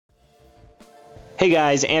Hey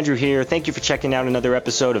guys, Andrew here. Thank you for checking out another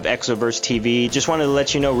episode of Exoverse TV. Just wanted to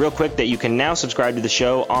let you know real quick that you can now subscribe to the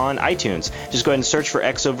show on iTunes. Just go ahead and search for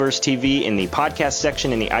Exoverse TV in the podcast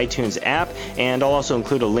section in the iTunes app, and I'll also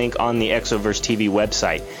include a link on the Exoverse TV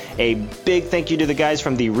website. A big thank you to the guys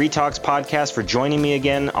from the Retox podcast for joining me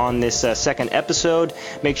again on this second episode.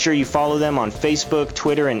 Make sure you follow them on Facebook,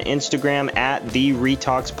 Twitter, and Instagram at the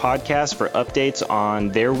Retox Podcast for updates on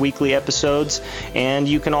their weekly episodes. And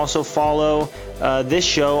you can also follow this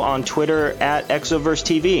show on Twitter at Exoverse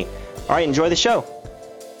TV. All right, enjoy the show.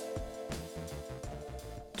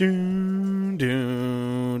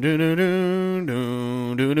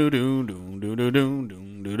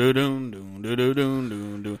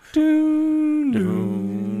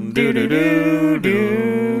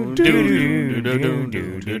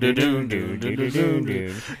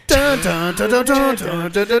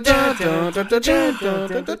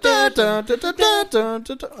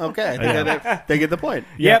 Okay, they get the point.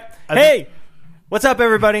 Yep. Hey, what's up,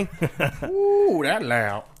 everybody? Ooh, that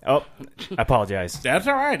loud. Oh, I apologize. That's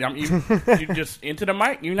all right. You just into the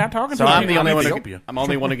mic. You're not talking So to I'm me. the only one. Help you. I'm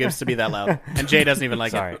only one who gets to be that loud, and Jay doesn't even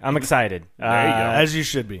like Sorry, it. I'm excited. There you go. As you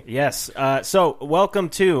should be. Yes. So, welcome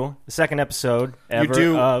to the second episode ever You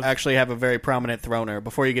do of... actually have a very prominent throner.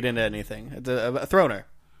 Before you get into anything, it's a throner.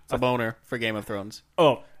 It's a boner for Game of Thrones.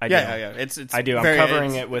 Oh, I do. Yeah. It's I do. I'm very-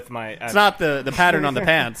 covering it with my... It's not the pattern on the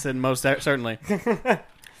pants, and most certainly.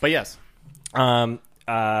 But yes. Yeah,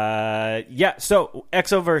 so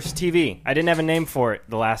Exoverse TV. I didn't have a name for it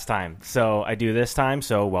the last time, so I do this time,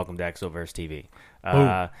 so welcome to Exoverse TV.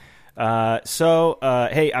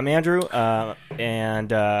 Hey, I'm Andrew,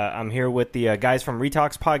 and I'm here with the guys from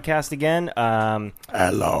Retox Podcast again.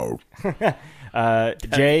 Hello,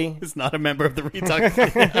 Jay. It's not a member of the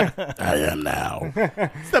Retox. I am now.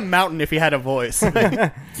 It's the mountain if he had a voice.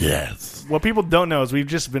 Yes. What people don't know is we've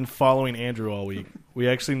just been following Andrew all week. We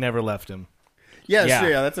actually never left him. Yeah, Yeah. sure,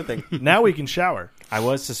 yeah, that's a thing. Now we can shower. I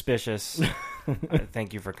was suspicious.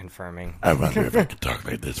 Thank you for confirming. I wonder if I could talk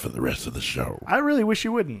like this for the rest of the show. I really wish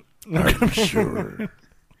you wouldn't. I'm sure.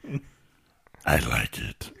 I like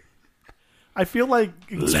it. I feel like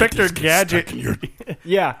Let Inspector this get Gadget. stuck in your-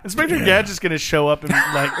 Yeah. Inspector Yeah. Gadget's going to show up and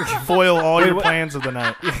like foil all your plans of the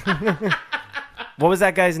night. What was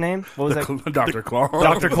that guy's name? What was that? Dr. Claw.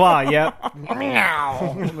 Dr. Claw, yep.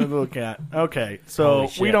 The little cat. Okay, so Holy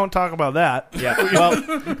shit. we don't talk about that. Yeah.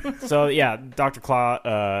 Well, so yeah, Dr.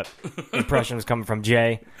 Claw impression was coming from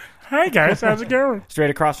Jay. Hey, guys. How's it going?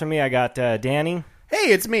 Straight across from me, I got Danny,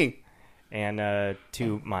 Hey, it's me. and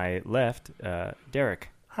to my left, Derek.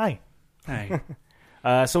 Hi. Hey.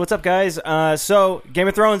 So what's up, guys? So Game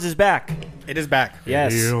of Thrones is back. It is back.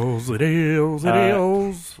 Yes. It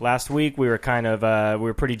is. Last week we were kind of we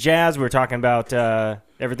were pretty jazzed. We were talking about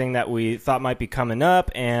everything that we thought might be coming up,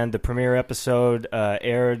 and the premiere episode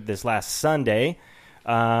aired this last Sunday.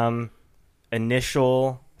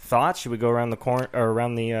 Initial thoughts? Should we go around the corner or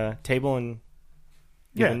around the table and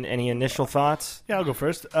give any initial thoughts? Yeah, I'll go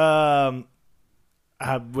first.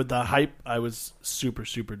 With the hype, I was super,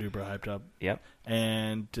 super duper hyped up. Yep.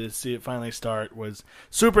 And to see it finally start was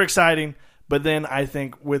super exciting. But then I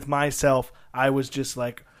think with myself, I was just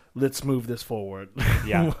like, let's move this forward.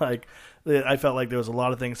 Yeah. Like, I felt like there was a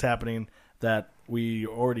lot of things happening that we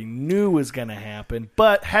already knew was going to happen,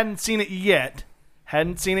 but hadn't seen it yet.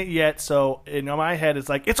 So in my head, it's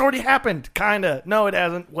like, it's already happened, kind of. No, it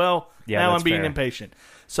hasn't. Well, Yeah, now that's I'm being fair. impatient.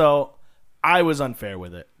 So I was unfair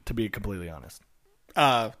with it, to be completely honest.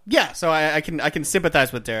 Yeah, so I can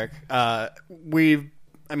sympathize with Derek. We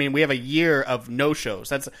have a year of no shows.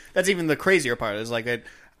 That's even the crazier part. Is like,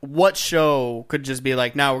 what show could just be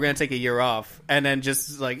like, now we're gonna take a year off, and then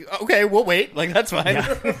just like, okay, we'll wait. Like, that's fine.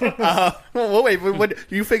 We'll wait. When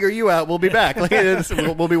you figure you out, we'll be back. Like,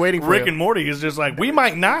 we'll be waiting for Rick you. and Morty is just like, we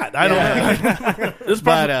might not. I don't know. This is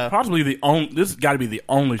But, possibly the only. This has got to be the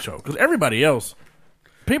only show because everybody else.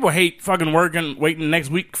 People hate fucking waiting next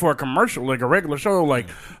week for a commercial, like a regular show. Like,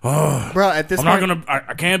 oh, Bro, at this I'm point, not gonna.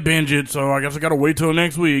 I can't binge it, so I guess I gotta wait till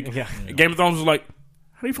next week. Yeah. Game of Thrones is like,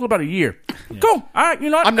 how do you feel about a year? Cool. All right,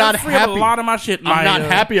 you know what? I'm not That's free up happy. A lot of my shit. I'm not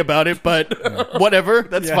happy about it, but whatever.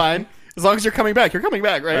 That's fine. As long as you're coming back,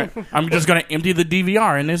 right? I'm just gonna empty the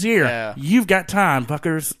DVR in this year. Yeah. You've got time,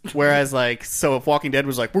 fuckers. Whereas, like, so if Walking Dead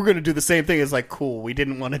was like, we're going to do the same thing, it's like, cool, we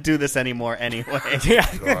didn't want to do this anymore anyway.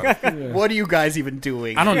 What are you guys even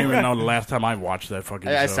doing? I don't even know the last time I watched that fucking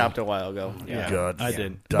show. I stopped a while ago. Yeah. God, I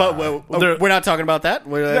did. But we're not talking about that.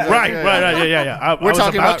 Right. Yeah. I was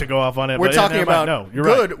talking about about- to go off on it. We're but talking never mind. about No, you're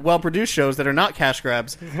right. good, well-produced shows that are not cash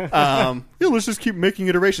grabs. Yeah, let's just keep making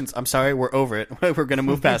iterations. I'm sorry, we're over it. We're going to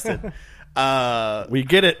move past it. We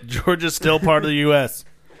get it. Georgia's still part of the U.S.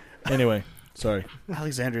 Anyway. Sorry.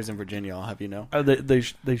 Alexandria's in Virginia. I'll have you know. They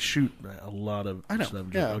shoot a lot of I know. stuff.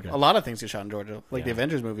 Yeah, Okay. a lot of things get shot in Georgia, like the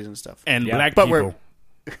Avengers movies and stuff. And Yeah. black But people.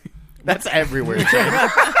 That's everywhere.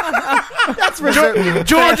 That's reserved.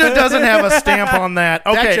 Georgia doesn't have a stamp on that.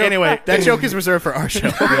 Okay, That joke, anyway. that joke is reserved for our show.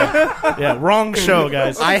 Yeah, wrong show,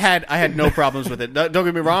 guys. I had no problems with it. Don't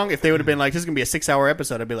get me wrong. If they would have been like, "This is gonna be a 6-hour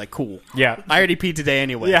episode," I'd be like, "Cool." Yeah. I already peed today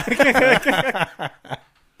anyway. Yeah.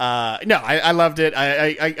 No, I loved it.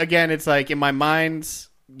 I again, it's like in my mind,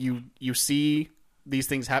 you see these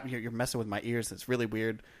things happen. You're messing with my ears. It's really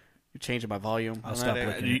weird. You're changing my volume. I'll stop I,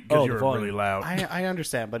 looking. Because Oh, you're the volume. really loud. I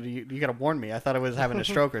understand, but you got to warn me. I thought I was having a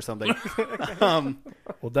stroke or something.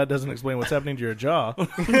 Well, that doesn't explain what's happening to your jaw.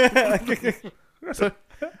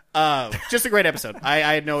 Just a great episode. I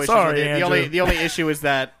had no issues Sorry, with it. Andrew. The only issue is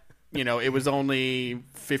that it was only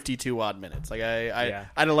 52 odd minutes. Like Yeah.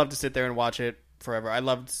 I'd have loved to sit there and watch it forever. I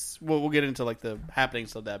loved. We'll get into like the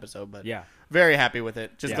happenings of the episode, but Yeah. very happy with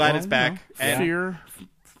it. Just Yeah. glad Well, it's back. And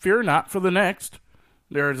Fear not for the next.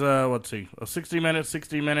 There's a 60-minute,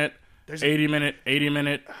 60-minute, 80-minute,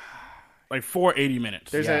 80-minute, like 4 80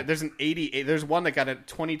 minutes. there's Yeah. there's an 88. There's one that got a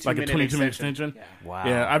 22 like a minute 22-minute extension. extension. Wow.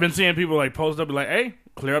 Yeah, I've been seeing people like post up and like, "Hey,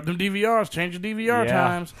 clear up them DVRs, change the DVR Yeah.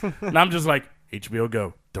 times." And I'm just like, HBO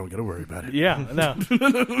Go, don't gotta worry about it. Yeah, no.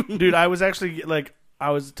 Dude, I was actually like, I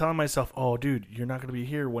was telling myself, oh, dude, you're not going to be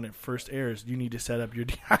here when it first airs. You need to set up your...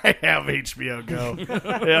 I have HBO Go.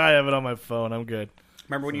 Yeah, I have it on my phone. I'm good.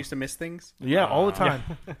 Remember when you used to miss things? Yeah, all the time.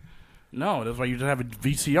 No, that's why you just have a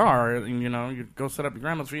VCR. And, you go set up your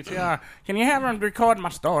grandma's VCR. Can you have her record my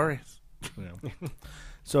stories? Yeah.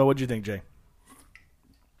 So what'd you think, Jay?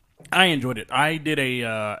 I enjoyed it. I did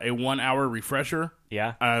a 1 hour refresher.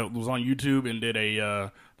 Yeah. I was on YouTube and did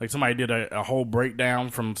somebody did a whole breakdown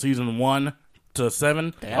from season 1 to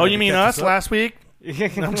 7. Oh, you mean us last week?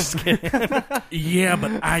 I'm just kidding. Yeah,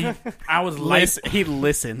 but I was late. He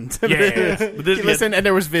listened. Yeah, He listened, and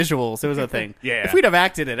there was visuals. It was a thing. Yeah. If we'd have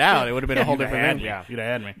acted it out, it would have been a whole different had movie. me. Yeah. You'd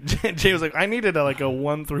have had me. Jay was like, I needed a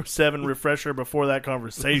 1 through 7 refresher before that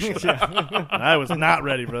conversation. I was not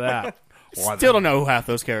ready for that. Still don't know who half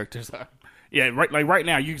those characters are. Yeah, right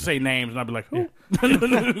now you can say names and I'll be like, who?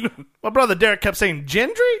 My brother Derek kept saying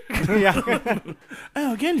Gendry.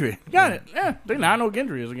 Oh, Gendry. Got it. Yeah, now I know who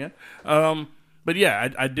Gendry is again. But yeah,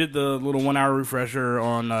 I did the little 1 hour refresher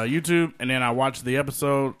on YouTube, and then I watched the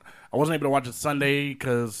episode. I wasn't able to watch it Sunday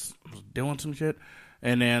because I was doing some shit.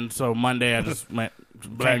 And then, so Monday I just went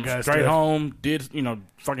came guy straight stuff. home, did,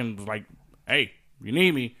 fucking was like, hey, you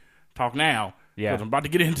need me, talk now. Yeah. 'Cause I'm about to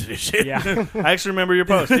get into this shit. Yeah. I actually remember your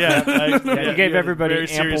post. Yeah, You gave you had a everybody very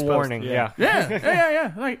serious ample post. warning. Yeah.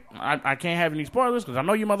 Yeah. Like, I can't have any spoilers because I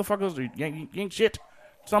know you motherfuckers, you ain't shit.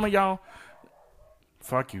 Some of y'all,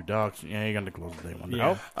 fuck you, dogs. Yeah, you're gonna close the day one day.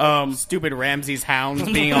 Yeah. Stupid Ramsey's hounds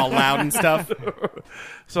being all loud and stuff.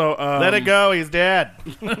 So Let it go. He's dead.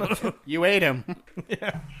 You ate him.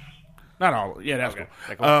 not all. Yeah, that's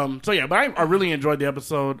cool. So yeah, but I really enjoyed the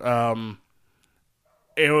episode.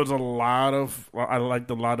 It was a lot of. I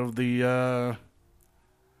liked a lot of the. A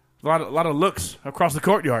lot of looks across the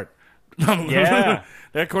courtyard. Yeah.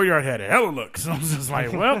 That courtyard had a hell of looks. I was just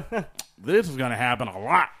like, well, this is gonna happen a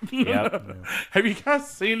lot. Yep. Have you guys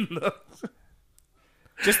seen the?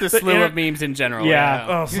 Just the slew of memes in general. Yeah.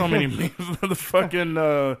 Oh, so many memes. The fucking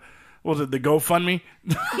what was it, the GoFundMe?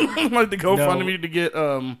 Like the GoFundMe to get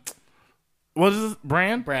what is this?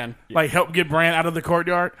 Bran? Like help get Bran out of the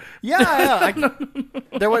courtyard. Yeah.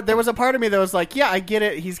 There was a part of me that was like, yeah, I get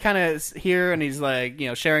it. He's kind of here and he's like,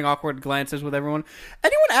 sharing awkward glances with everyone.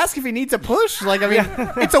 Anyone ask if he needs a push? Like, I mean,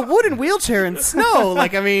 it's a wooden wheelchair in snow.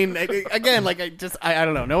 Like, I mean, again, like I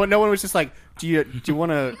don't know. No one was just like, do you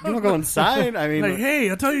want to go inside? I mean, Like, hey,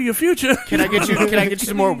 I'll tell you your future. can I get you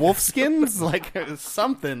some more wolf skins? Like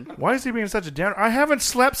something. Why is he being such a downer? I haven't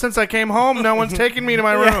slept since I came home. No one's taking me to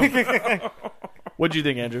my room. What'd you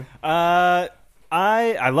think, Andrew? I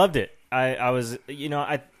loved it. I was,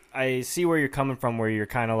 I see where you're coming from, where you're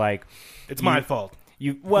kind of like, It's my fault.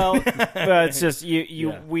 but it's just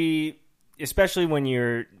Yeah. we, especially when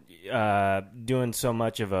you're doing so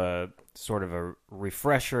much of a sort of a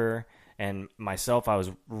refresher. And myself, I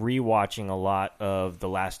was rewatching a lot of the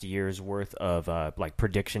last year's worth of like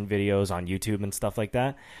prediction videos on YouTube and stuff like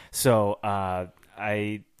that. So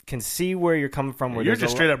I can see where you're coming from. Where You're there's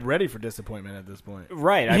just a straight up ready for disappointment at this point.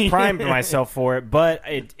 Right, I primed myself for it, but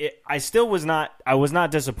I still was not. I was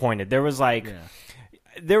not disappointed. There was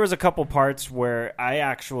there was a couple parts where I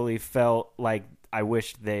actually felt like I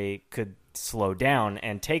wished they could slow down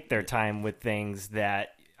and take their time with things that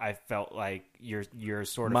I felt like you're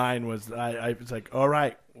sort of Mine was I was like, all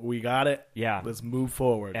right, we got it. Yeah. Let's move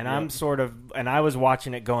forward. and Yeah. I'm sort of and I was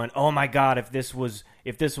watching it going, oh my god, if the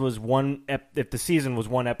season was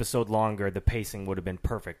one episode longer, the pacing would have been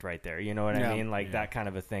perfect right there. You know what I mean? Like that kind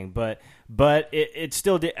of a thing. But it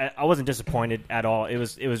still did. I wasn't disappointed at all. It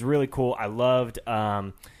was really cool. I loved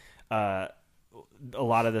a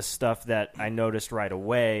lot of the stuff that I noticed right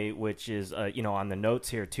away, which is, on the notes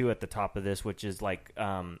here too at the top of this, which is like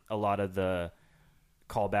a lot of the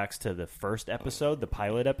callbacks to the first episode, the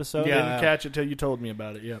pilot episode. I didn't catch it till you told me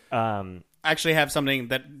about it. Yep. I actually have something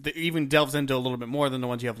that even delves into a little bit more than the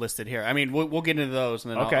ones you have listed here. I mean, we'll get into those,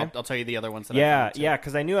 and then Okay. I'll tell you the other ones. That Yeah, I found, too.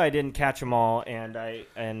 because I knew I didn't catch them all, and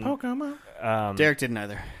Pokemon. Derek didn't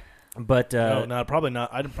either. but No, probably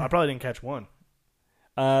not. I probably didn't catch one.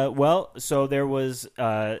 So there was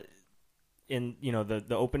in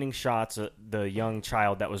the opening shots, the young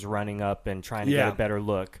child that was running up and trying to get a better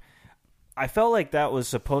look. I felt like that was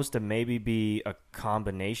supposed to maybe be a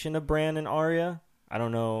combination of Bran and Arya. I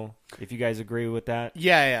don't know if you guys agree with that.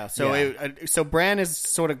 Yeah. So Yeah. so Bran is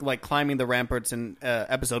sort of like climbing the ramparts in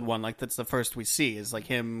episode 1. Like that's the first we see is like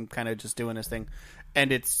him kind of just doing his thing,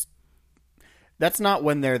 and that's not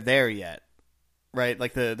when they're there yet, right?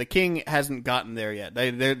 Like the king hasn't gotten there yet.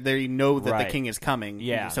 They know that Right. the king is coming.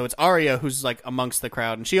 Yeah. So it's Arya who's like amongst the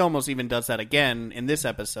crowd, and she almost even does that again in this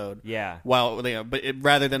episode. Yeah.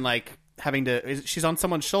 Rather than like having to, she's on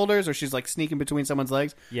someone's shoulders or she's like sneaking between someone's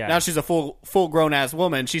legs. Yeah. Now she's a full grown ass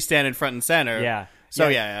woman. She's standing front and center. Yeah. So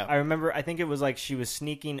yeah. I remember. I think it was like she was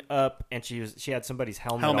sneaking up, and she had somebody's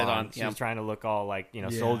helmet on. She was trying to look all like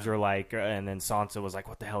soldier like, and then Sansa was like,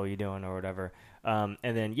 "What the hell are you doing?" or whatever. And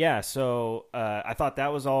then so I thought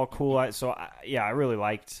that was all cool. I really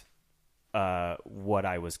liked what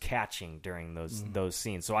I was catching during those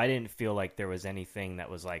scenes. So I didn't feel like there was anything that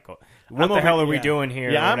was like, "What the hell are we doing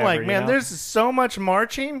here?" Yeah, or I'm whatever, like, man, there's so much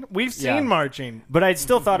marching. We've seen marching. But I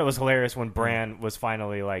still thought it was hilarious when Bran was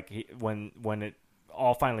finally like when it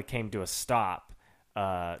all finally came to a stop,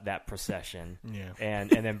 that procession. Yeah. And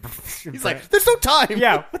then He's like, "There's no time."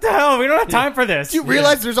 yeah, what the hell? We don't have time for this. Do you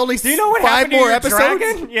realize there's only Do you know what 5 happened to more your episodes?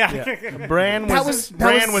 dragon? Yeah. Bran was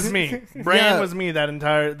me. Bran Yeah. was me the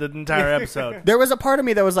entire episode. There was a part of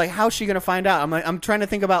me that was like, "How's she gonna find out?" I'm trying to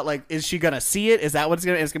think about like, is she gonna see it? Is that what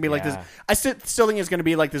it's gonna be like? Yeah. This? I still think it's gonna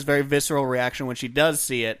be like this very visceral reaction when she does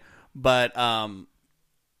see it, but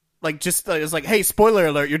like just it's like, hey, spoiler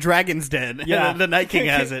alert, your dragon's dead. Yeah. the Night King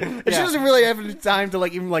has it. And she Yeah. doesn't really have any time to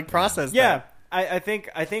like even like process. Yeah. that. I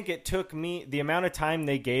think it took me the amount of time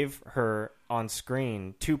they gave her on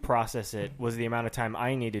screen to process it was the amount of time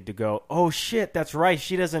I needed to go, oh shit, that's right,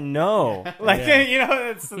 she doesn't know. Like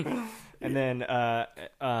it's and then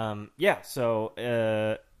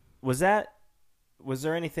so was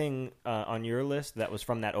there anything on your list that was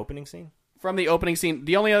from that opening scene? From the opening scene,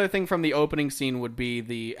 the only other thing from the opening scene would be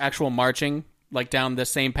the actual marching, like down the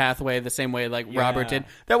same pathway, the same way like Robert did.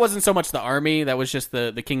 That wasn't so much the army; that was just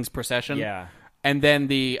the king's procession. Yeah. And then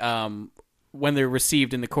the when they're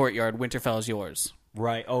received in the courtyard, Winterfell is yours.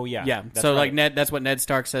 Right. Oh yeah. Yeah. That's So right. like Ned, that's what Ned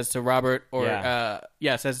Stark says to Robert, or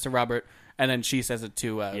Yeah. says it to Robert, and then she says it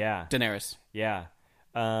to Daenerys. Yeah.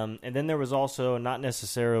 And then there was also not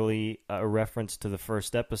necessarily a reference to the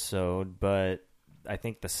first episode, but I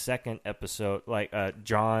think the second episode, like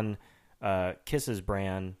Jon kisses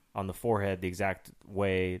Bran on the forehead the exact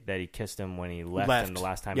way that he kissed him when he left him the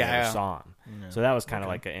last time we ever saw him. Yeah. So that was kind of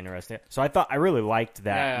like an interesting. So I really liked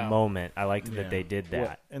that moment. I liked that they did that.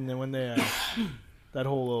 Well, and then when they that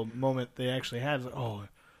whole little moment they actually had, like, oh,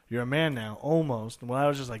 you're a man now, almost. Well, I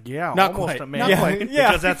was just like, yeah, Not almost quite. a man. Not quite. Yeah.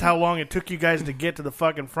 Because that's how long it took you guys to get to the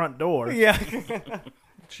fucking front door. Yeah.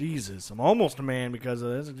 Jesus, I'm almost a man because of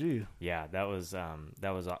this. Geez. Yeah, that was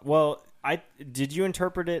well. Did you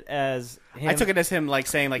interpret it as him? I took it as him like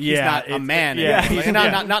saying like he's Yeah, not a it's- man. yeah, Like, yeah.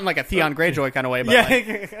 not in like a Theon Greyjoy kind of way,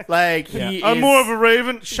 but like he I'm is, more of a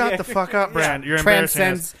raven. Shut the fuck up, Bran. You're embarrassing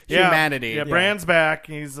transcends us. Yeah. humanity. Yeah, Bran's back.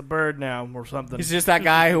 He's a bird now or something. He's just that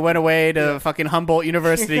guy who went away to fucking Humboldt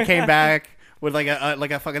University, came back with like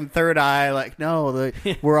a fucking third eye. Like, no,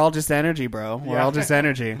 we're all just energy, bro. We're all just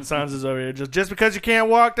energy. Sansa's over here. Just because you can't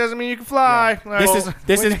walk doesn't mean you can fly.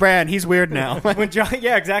 This is Bran. He's weird now. when John,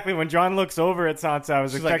 yeah, exactly. When John looks over at Sansa, I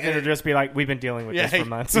was expecting like, her to just be like, "We've been dealing with this for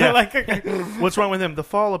months." Yeah. Like, What's wrong with him? The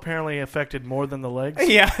fall apparently affected more than the legs.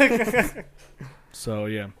 yeah. So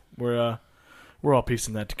yeah, we're all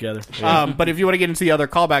piecing that together. But if you want to get into the other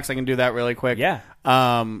callbacks, I can do that really quick. Yeah.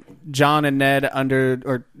 John and Ned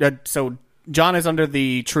so John is under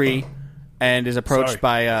the tree and is approached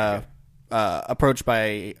by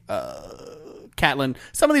King Catelyn.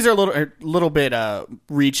 Some of these are a little bit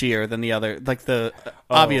reachier than the other, like the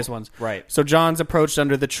obvious ones. right. So John's approached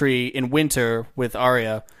under the tree in winter with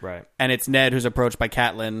Arya. Right. And it's Ned who's approached by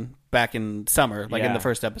Catelyn back in summer, like in Yeah. the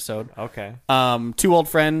first episode. Okay. Two old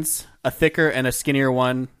friends, a thicker and a skinnier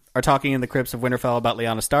one, are talking in the crypts of Winterfell about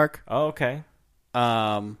Lyanna Stark. Oh, okay.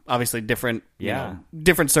 Obviously different, Yeah.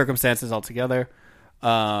 different circumstances altogether.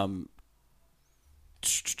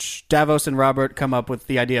 Davos and Robert come up with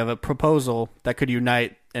the idea of a proposal that could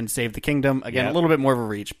unite and save the kingdom. Again, Yep. a little bit more of a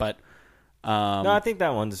reach, but No, I think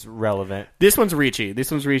that one's relevant. this one's reachy. This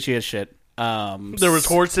one's reachy as shit. There was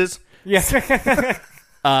horses. Yeah.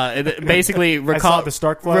 Basically, saw the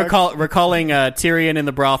Stark flag. recalling Tyrion in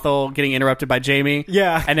the brothel getting interrupted by Jaime.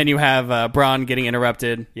 Yeah. And then you have Bronn getting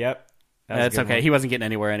interrupted. Yep. That was a That's good okay. one. He wasn't getting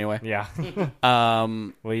anywhere anyway. Yeah.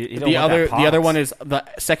 Um, Well, you don't the want other that the other pox. one is the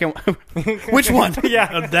second. Which one?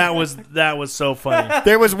 Yeah. That was so funny.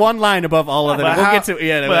 There was one line above all of them. But We'll how, get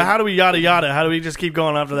to but how do we yada yada? How do we just keep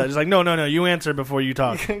going after that? It's like no. You answer before you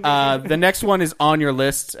talk. the next one is on your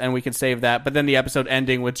list, and we can save that. But then the episode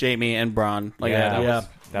ending with Jaime and Bronn. Like Yeah. that. yeah,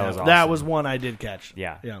 That was awesome. That was one I did catch.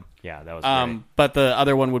 Yeah. Yeah. Yeah, that was great. But the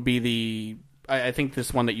other one would be the. I think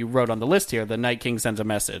this one that you wrote on the list here. The Night King sends a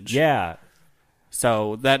message. Yeah.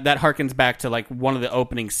 So that harkens back to like one of the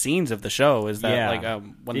opening scenes of the show. Is that Yeah. like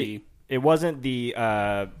when the It wasn't the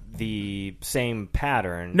same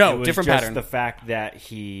pattern. No, it was different just pattern. The fact that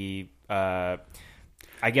he, I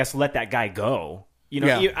guess, let that guy go. You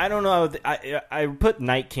know, Yeah. I don't know. I put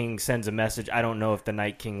Night King sends a message. I don't know if the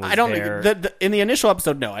Night King was I don't there. in the initial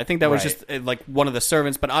episode. No, I think that was Right. just like one of the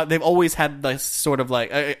servants. But they've always had this sort of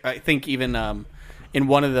like I think even in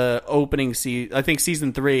one of the opening I think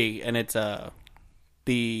season 3, and it's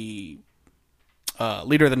the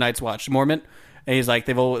leader of the Night's Watch, Mormont. And he's like,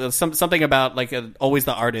 they've always, something about like always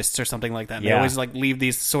the artists or something like that. And They Yeah. always like leave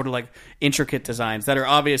these sort of like intricate designs that are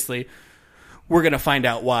obviously we're gonna find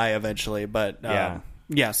out why eventually. But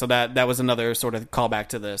yeah. So that was another sort of callback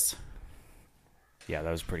to this. Yeah,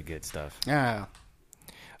 that was pretty good stuff. Yeah.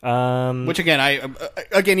 Um, Which again,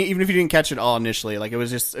 again, even if you didn't catch it all initially, like it was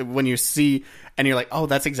just when you see and you're like, oh,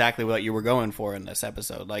 that's exactly what you were going for in this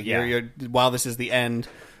episode. Like, Yeah. you're while this is the end,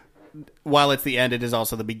 while it's the end, it is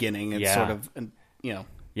also the beginning. It's Yeah. sort of, you know,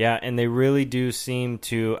 Yeah, and they really do seem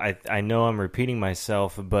to. I know I'm repeating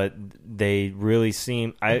myself, but they really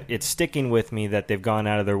seem. It's sticking with me that they've gone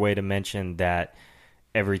out of their way to mention that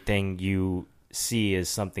everything you see is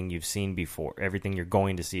something you've seen before. Everything you're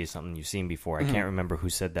going to see is something you've seen before. I can't remember who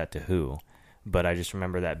said that to who, but I just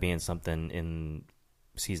remember that being something in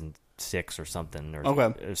season 6 or something,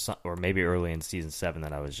 or maybe early in season 7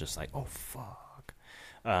 that I was just like, oh fuck.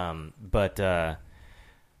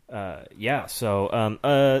 Yeah. So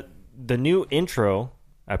the new intro.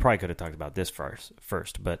 I probably could have talked about this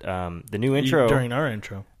first, but the new intro During our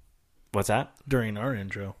intro. What's that? During our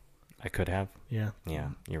intro. I could have. Yeah. Yeah,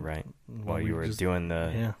 you're right. While we you were just- doing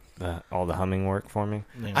all the humming work for me.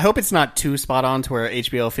 I hope it's not too spot on to where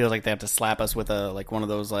HBO feels like they have to slap us with one of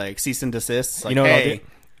those like cease and desists. Like, You know what I'll hey, do?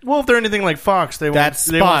 Well, if they're anything like Fox, they won't That's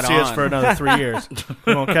see us spot for on. another 3 years.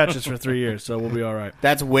 They won't catch us for 3 years, so we'll be all right.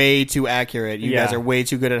 that's way too accurate. You Yeah. guys are way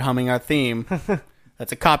too good at humming our theme.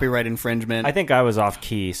 That's a copyright infringement. I think I was off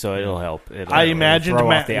key, so it'll help. I imagined throw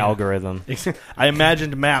Ma- off the algorithm. I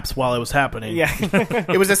imagined maps while it was happening. Yeah.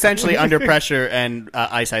 It was essentially Under Pressure and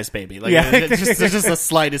Ice Ice Baby. Like, Yeah. it's just the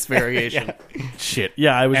slightest variation. Shit.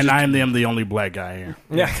 Yeah, I was And just, I am the only black guy here.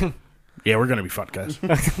 Yeah. Yeah, we're gonna be fucked, guys.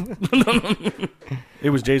 it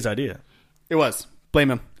was Jay's idea. It was.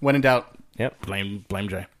 Blame him. When in doubt, Blame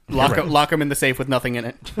Jay. lock him in the safe with nothing in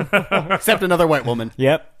it, except another white woman.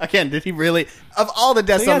 Yep. Again, did he really? Of all the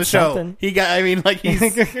deaths He on got the show, something. he got. I mean, like he's.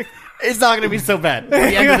 It's not going to be so bad. At the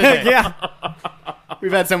end of the day. Yeah.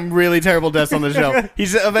 We've had some really terrible deaths on the show.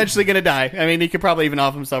 He's eventually going to die. I mean, he could probably even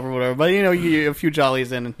off himself or whatever. But a few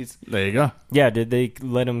jollies in, and he's. There you go. Yeah. Did they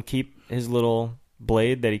let him keep his little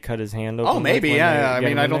blade that he cut his hand open? Oh, with maybe. when Yeah. they I got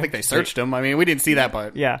mean, him I in don't there? think they searched him. I mean, we didn't see that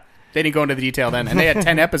part. Yeah. They didn't go into the detail then, and they had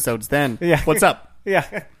 10 episodes then. Yeah. What's up?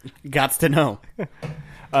 Yeah. Gots to know.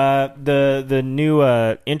 The new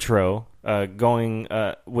intro going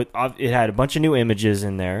with it had a bunch of new images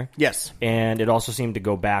in there. Yes. And it also seemed to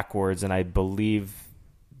go backwards, and I believe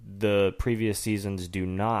the previous seasons do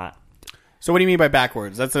not. So what do you mean by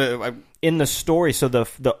backwards? That's In the story, so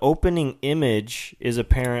the opening image is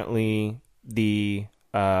apparently the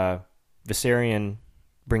Viserion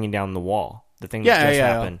bringing down the wall, the thing that just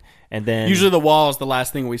happened, and then usually the wall is the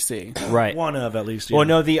last thing we see. right. One of, at least. Well,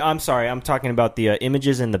 yeah. no, I'm sorry, I'm talking about the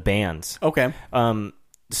images and the bands. Okay.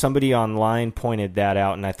 somebody online pointed that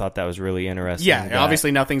out, and I thought that was really interesting. Yeah, that-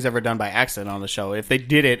 obviously nothing's ever done by accident on the show. If they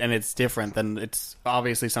did it and it's different, then it's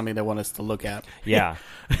obviously something they want us to look at. Yeah.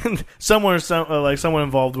 someone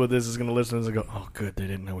involved with this is going to listen to this and go, "Oh, good, they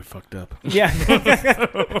didn't know we fucked up." Yeah.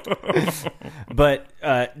 But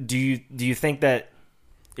do you think that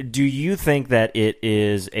it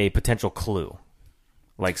is a potential clue?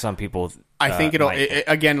 Like some people, I think might think.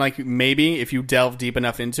 again, like maybe if you delve deep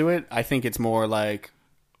enough into it, I think it's more like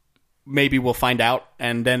maybe we'll find out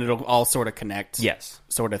and then it'll all sort of connect. Yes.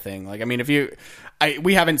 Sort of thing. Like, I mean,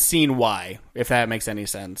 we haven't seen why, if that makes any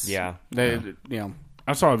sense. Yeah. You know,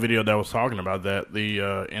 I saw a video that was talking about that.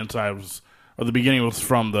 The inside was, or the beginning was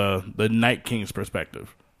from the Night King's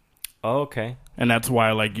perspective. Oh, okay. And that's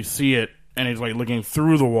why, like, you see it, and he's, like, looking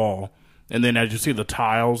through the wall. And then as you see the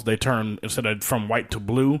tiles, they turn, instead of from white to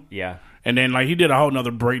blue. Yeah. And then, like, he did a whole nother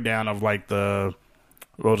breakdown of, like, the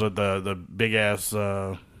big-ass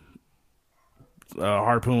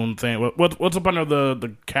harpoon thing. What's up under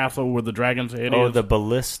the castle where the dragon's head Oh, is? the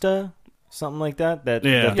ballista? Something like that? The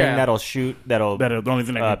Yeah. thing Yeah. that'll shoot, that'll... That the only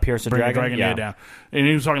thing that can pierce a bring dragon? the dragon Yeah. head down. And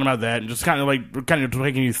he was talking about that and just kind of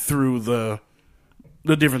taking you through the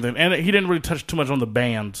different things. And he didn't really touch too much on the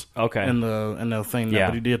bands. Okay. In the thing, Yeah.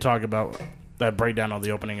 but he did talk about that breakdown of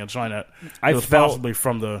the opening and showing that I it was felt- possibly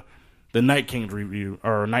from the Night King's review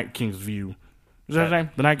or Night King's view. Is that his name?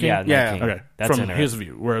 The Night King. Yeah, Night Yeah. King. Okay, That's from his interesting.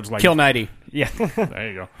 view, where it's like Kill Nighty. Yeah. There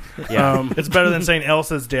you go. Yeah. It's better than saying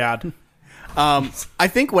Elsa's dad. I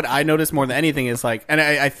think what I noticed more than anything is like, and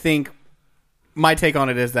I think my take on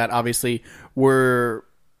it is that obviously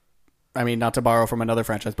I mean, not to borrow from another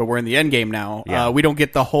franchise, but we're in the end game now. Yeah. We don't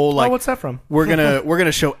get the whole like. what's that from? We're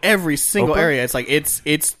gonna show every single Oprah? area. It's like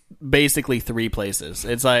it's basically 3 places.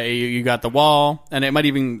 It's like you got the wall, and it might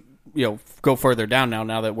even go further down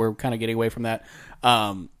now that we're kind of getting away from that.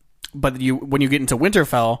 But when you get into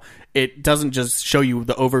Winterfell, it doesn't just show you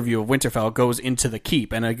the overview of Winterfell. It goes into the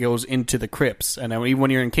keep and it goes into the crypts. And even when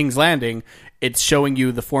you're in King's Landing, it's showing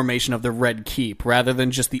you the formation of the Red Keep rather than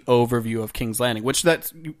just the overview of King's Landing, which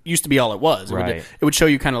that used to be all it was. Right. It would show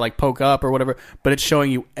you kind of like poke up or whatever, but it's showing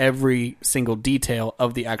you every single detail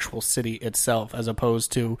of the actual city itself, as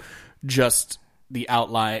opposed to just the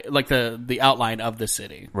outline, like the outline of the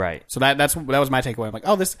city. Right. So that was my takeaway. I'm like,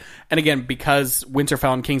 oh, this, and again, because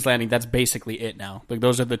Winterfell and King's Landing, that's basically it now. Like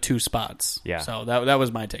those are the 2 spots. Yeah. So that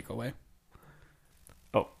was my takeaway.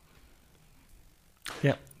 Oh.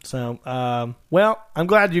 Yeah. So, well, I'm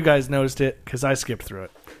glad you guys noticed it because I skipped through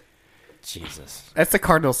it. Jesus. That's the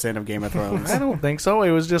cardinal sin of Game of Thrones. I don't think so.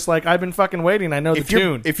 It was just like I've been fucking waiting. I know the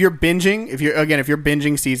tune. If you're binging, if you're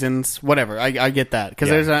binging seasons, whatever, I get that because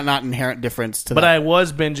there's not inherent difference to But that. I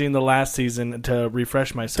was binging the last season to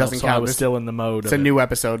refresh myself, Doesn't so count. I was This- still in the mode. It's of a it. new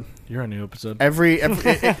episode. You're a new episode.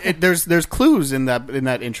 There's clues in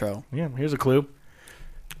that intro. Yeah, here's a clue.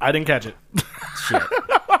 I didn't catch it. Shit.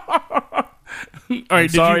 All right,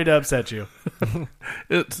 did Sorry to upset you.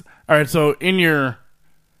 It's all right. So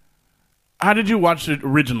how did you watch it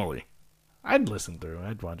originally? I'd listen through.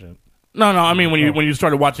 I'd watch it. No. I mean, when you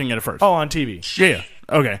started watching it at first. Oh, on TV. Yeah.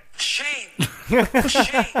 Okay.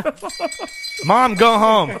 Mom, go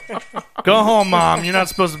home. Go home, Mom. You're not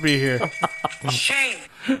supposed to be here. Shame!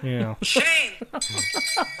 Yeah. Shame!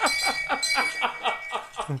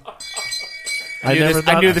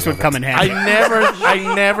 I knew this would come in handy.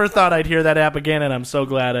 I never thought I'd hear that app again, and I'm so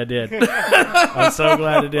glad I did. I'm so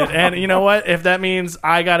glad I did. And you know what? If that means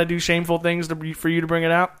I got to do shameful things for you to bring it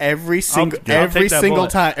out, Every single I'll take that bullet.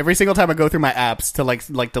 time I go through my apps to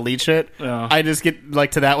like delete shit, Yeah. I just get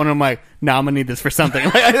like to that one. And I'm like, nah, I'm gonna need this for something.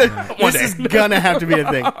 This is gonna have to be a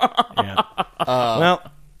thing. yeah. Well,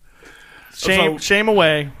 shame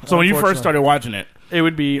away. So when you first unfortunately. started watching it, it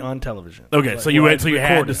would be on television. Okay, so you Well, had- so you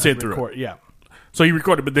had record to it. sit through it. Record- Yeah. so you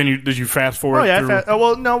recorded, but then did you fast forward? Oh yeah.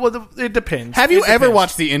 through? It depends. Have you It ever depends.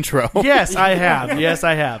 watched the intro? Yes, I have. Yes,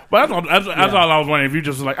 I have. Well, that's all I was wondering. If you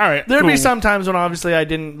just was like, all right, There'd cool. be some times when obviously I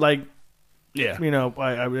didn't like. Yeah. You know,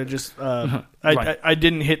 I just Right. I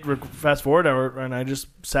didn't hit fast forward, and I just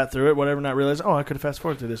sat through it, whatever, not realize, oh, I could have fast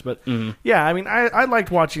forward through this. But yeah, I mean, I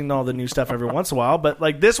liked watching all the new stuff every once in a while, but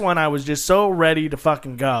like this one, I was just so ready to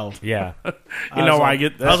fucking go. Yeah. You know, I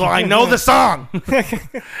get that. I was like, I know the song.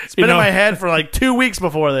 It's been in my head for like 2 weeks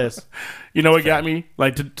before this. You know what got me?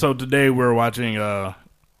 Like, so today we're watching a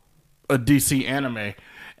DC anime,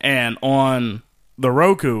 and on the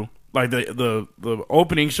Roku, like the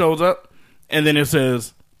opening shows up, and then it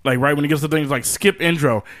says, like, right when it gets to things like skip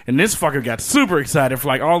intro, and this fucker got super excited for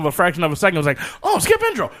like all of a fraction of a second. I was like, oh, skip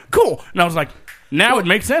intro, cool. And I was like, now it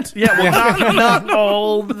makes sense. Yeah, well, not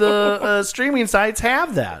all the streaming sites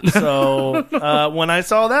have that. So when I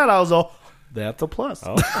saw that, I was all, That's a plus.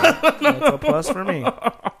 Oh. That's a plus for me.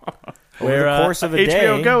 Over the course of a HBO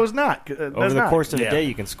day, Go is not. over the course of a Yeah. day,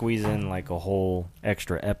 you can squeeze in like a whole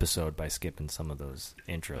extra episode by skipping some of those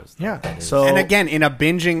intros. Yeah. That is- So And again, in a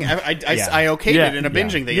binging, I okayed Yeah. it in a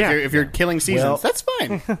binging thing. Yeah. If you're killing seasons, Well- that's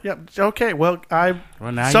fine. yeah, okay. Well,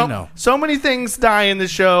 Well, now so, you know. so many things die in the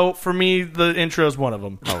show. For me, the intro is one of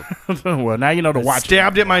them. Well, now you know to watch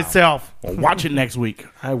Stabbed it myself. Well, watch it next week.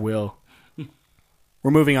 I will.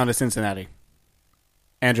 We're moving on to Cincinnati.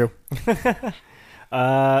 Andrew.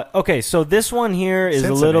 Okay, so this one here is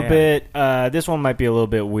a little Cincinnati. bit. This one might be a little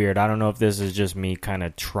bit weird. I don't know if this is just me kind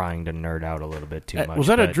of trying to nerd out a little bit too much. Was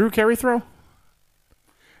that a but- Drew Carey throw?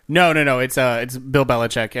 No. It's Bill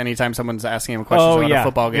Belichick. Anytime someone's asking him questions Oh, about yeah. a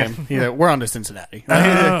football game, he's like, we're on to Cincinnati.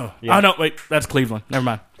 Oh. Yeah. Oh, no, wait. That's Cleveland. Never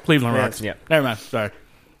mind. Cleveland Yeah, Rocks. yeah. Never mind. Sorry.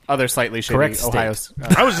 Other slightly shady Correct state. Ohio's.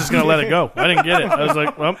 I was just gonna let it go. I didn't get it. I was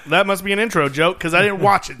like, well, that must be an intro joke because I didn't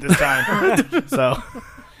watch it this time. So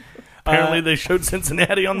apparently they showed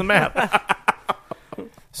Cincinnati on the map.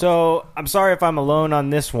 So I'm sorry if I'm alone on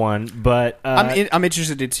this one, but I'm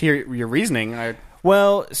interested to hear your reasoning.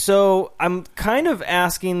 well, so I'm kind of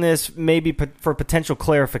asking this maybe for potential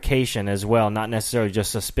clarification as well, not necessarily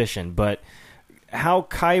just suspicion, but how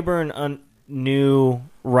Qyburn knew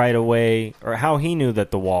right away, or how he knew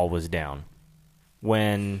that the wall was down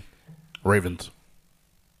when. Ravens.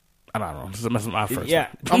 I don't know. This is my first. Yeah,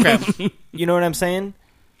 Okay. you know what I'm saying?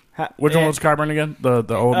 Which one was Clyburn again? The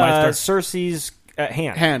old Meister? Cersei's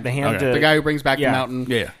hand. Hand. The hand. Okay. The guy who brings back Yeah. the mountain.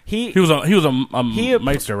 Yeah. He was a he ap-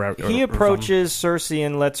 Meister, right? He or approaches Cersei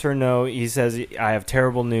and lets her know. He says, "I have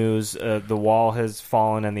terrible news. The wall has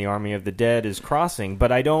fallen and the army of the dead is crossing."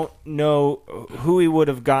 But I don't know who he would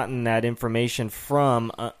have gotten that information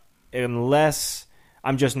from, unless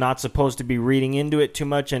I'm just not supposed to be reading into it too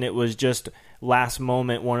much. And it was just last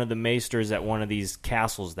moment one of the maesters at one of these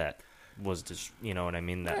castles that was just, you know what I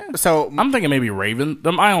mean? That So I'm thinking maybe Raven.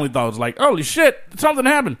 I only thought it was like, holy shit, something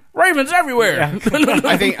happened. Ravens everywhere.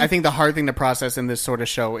 I think the hard thing to process in this sort of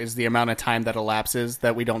show is the amount of time that elapses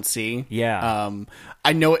that we don't see. Yeah.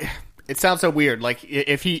 I know it sounds so weird. Like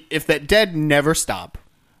if that dead never stop,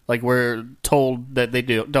 like we're told that they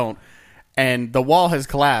don't, and the wall has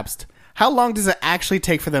collapsed. How long does it actually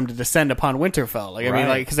take for them to descend upon Winterfell? Like I mean, Right.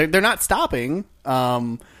 like because they're not stopping.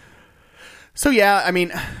 So yeah, I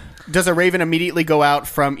mean. Does a raven immediately go out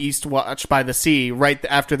from Eastwatch by the sea right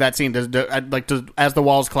after that scene? Does as the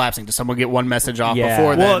wall's collapsing, does someone get one message off Yeah.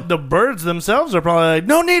 before Well, then? the birds themselves are probably like,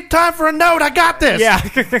 no need time for a note. I got this. yeah.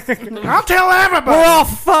 I'll tell everybody. We're all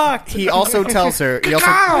fucked. He also tells her. He also,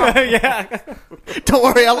 Yeah. don't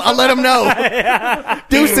worry, I'll let him know.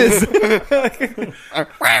 Deuces.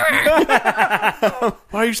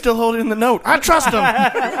 Why are you still holding the note? I trust them.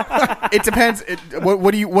 It depends.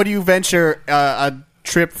 What do you venture a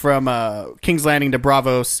trip from King's Landing to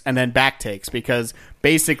Bravos and then back takes? Because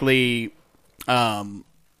basically,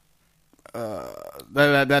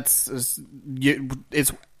 that's it's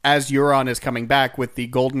as Euron is coming back with the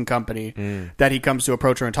Golden Company that he comes to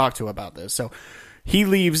approach her and talk to about this. So he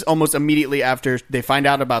leaves almost immediately after they find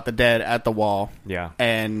out about the dead at the wall. Yeah.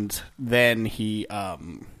 And then he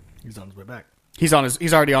He's on his way back. he's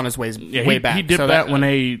already on his way back. He dipped So that when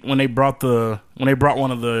they brought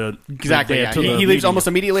one of the Exactly. the Yeah. dead to the He leaves meeting. almost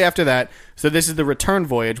immediately after that. So this is the return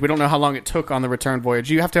voyage. We don't know how long it took on the return voyage.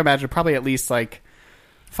 You have to imagine probably at least like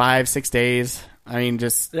 5-6 days. I mean,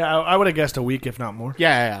 just Yeah, I would have guessed a week, if not more.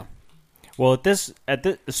 yeah. Well,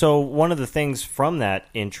 so one of the things from that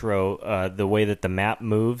intro, the way that the map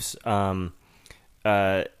moves, it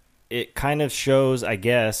kind of shows, I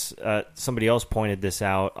guess, somebody else pointed this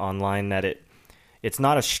out online, that it's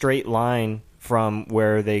not a straight line from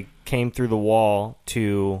where they came through the wall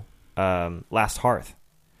to Last Hearth.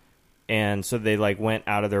 And so they like went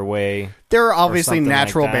out of their way. There are obviously something like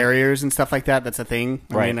natural that. barriers and stuff like that. That's a thing.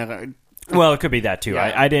 Right. I mean, Well, it could be that too.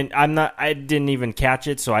 Yeah. I didn't even catch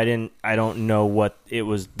it, so I don't know what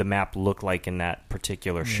the map looked like in that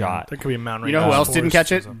particular shot. There could be a mountain. you know who else didn't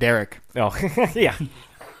catch it? Derek. Oh, yeah.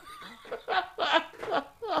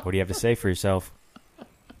 What do you have to say for yourself?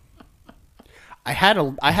 I had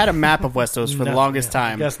a map of Westeros for the longest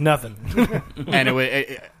time, Guess nothing. and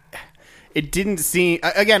it didn't seem.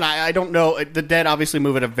 Again, I don't know. The dead obviously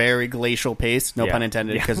move at a very glacial pace. No Yeah. pun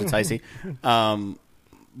intended, because it's icy.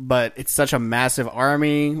 But it's such a massive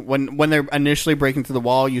army. When they're initially breaking through the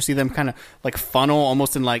wall, you see them kind of like funnel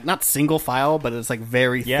almost in like not single file, but it's like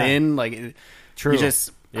very Yeah. thin. Like True. you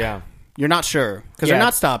just Yeah. you're not sure because Yeah. they're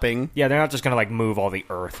not stopping. Yeah, they're not just gonna like move all the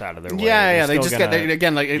earth out of their way. Yeah, They're they still just gonna- get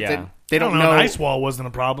again like yeah. they I don't don't know. know. An ice wall wasn't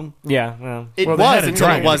a problem. Yeah. Well, It Well, they had was a until it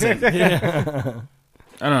dragon. wasn't.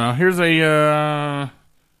 I don't know. Here's a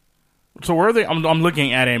So where are they? I'm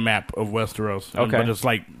looking at a map of Westeros. Okay. But it's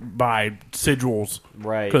like by sigils.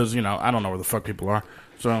 Right. Because, I don't know where the fuck people are.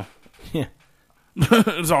 So Yeah.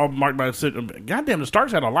 it's all marked by sigil. Goddamn, the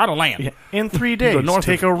Starks had a lot of land. Yeah. In 3 days, north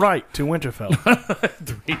take of- a right to Winterfell.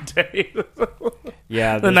 3 days.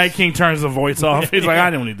 Yeah, The Night King turns the voice off. He's like, I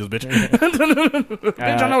don't need this bitch. Bitch,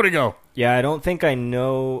 I know where to go. Yeah, I don't think I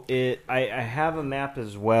know it. I have a map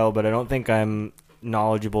as well, but I don't think I'm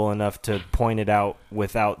knowledgeable enough to point it out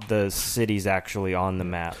without the cities actually on the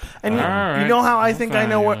map. And you right. know how I think I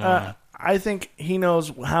know Fine. what? I think he knows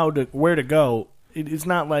where to go. It's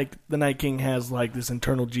not like the Night King has like this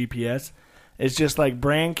internal GPS. It's just like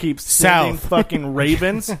Bran keeps sending South. fucking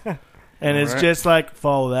ravens, and it's Right. just like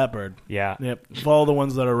follow that bird. Yeah. Yep, follow the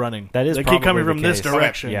ones that are running. That is they keep coming probably from the this case.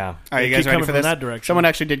 direction. Yeah. All right, you They guys keep ready coming for from this? that direction. Someone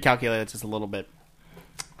actually did calculate it just a little bit.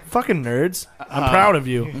 Fucking nerds. I'm proud of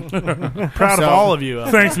you. Proud So- of all of you.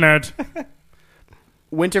 Thanks, nerds.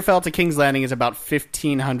 Winterfell to King's Landing is about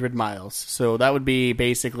 1,500 miles. So that would be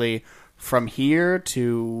basically from here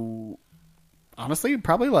to, honestly,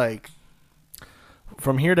 probably like,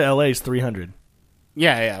 From here to LA is 300.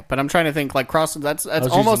 yeah. But I'm trying to think like cross. That's was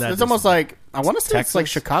using almost. that It's almost distance. like I want to say it's like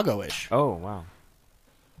Texas? Chicago-ish. Oh, wow.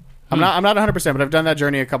 I'm not 100, percent but I've done that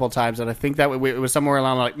journey a couple of times, and I think that it was somewhere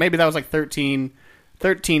around like maybe that was like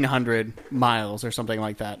 1,300 miles or something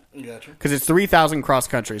like that. Gotcha. Because it's 3,000 cross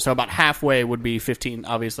country, so about halfway would be 15,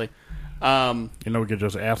 obviously. We could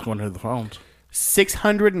just ask one of the phones.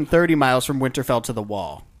 630 miles from Winterfell to the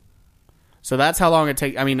Wall. So that's how long it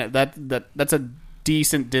takes. I mean, that's a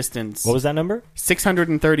decent distance. What was that number?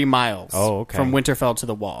 630 miles. Oh, okay. From Winterfell to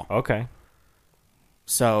the Wall. Okay.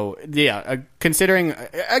 So yeah, considering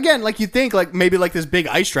again, like you think, like maybe like this big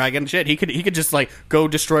ice dragon, shit, he could just like go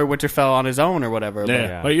destroy Winterfell on his own or whatever. but- Yeah.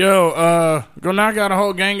 Yeah. Like, yo, go knock out a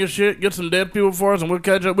whole gang of shit, get some dead people for us, and we'll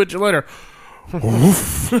catch up with you later.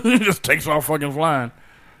 He just takes off fucking flying.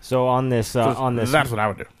 So on this That's what I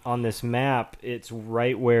would do. on this map, it's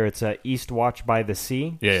right where it's East Watch by the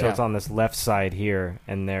Sea. Yeah. So it's on this left side here,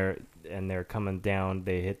 and they're coming down.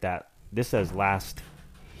 They hit that. This says Last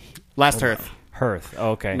Earth. Hearth.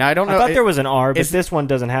 Oh, okay. Now, I don't know- I thought there was an R, but is- this one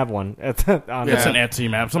doesn't have one. On It's that. an Etsy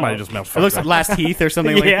map. Somebody just melts. It looks like Last Heath or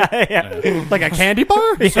something like yeah. like a candy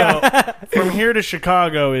bar. So from here to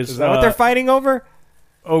Chicago is, Is that what they're fighting over?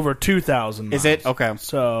 over 2,000 Is it okay?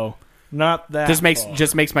 So not that. This makes far.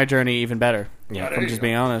 just makes my journey even better. Yeah. I'm just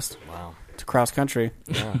being honest. Wow. It's cross country.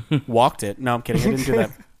 Walked it. No, I'm kidding. I didn't do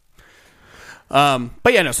that.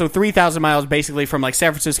 But yeah, no. So 3,000 miles, basically from like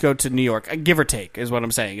San Francisco to New York, give or take, is what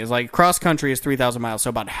I'm saying. Is like cross country is 3,000 miles, so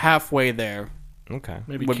about halfway there. Okay.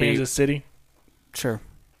 maybe would be- Kansas City. Sure,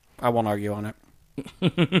 I won't argue on it.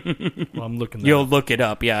 Well, I'm looking. You'll look it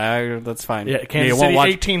up. Yeah, that's fine. Yeah, Kansas you won't City, watch-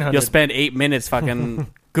 1,800. You'll spend 8 minutes fucking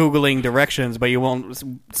googling directions, but you won't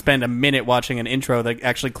spend a minute watching an intro that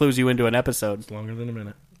actually clues you into an episode. longer than a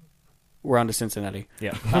minute. We're on to Cincinnati.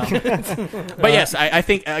 Yeah. But yes, I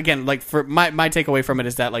think again, like for my takeaway from it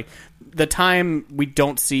is that like the time we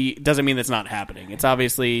don't see doesn't mean it's not happening. It's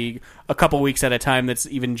obviously a couple weeks at a time that's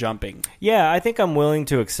even jumping. Yeah, I think I'm willing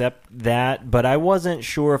to accept that, but I wasn't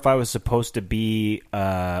sure if I was supposed to be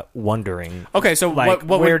wondering. Okay, so Like,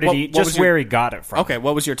 what where what- did what- he? what Just was your- where he got it from. Okay,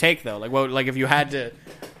 what was your take though? Like what? Like if you had to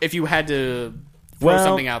throw Well,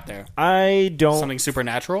 something out there, I don't. something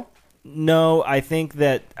supernatural. No, I think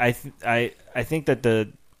that I think that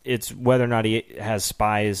it's whether or not he has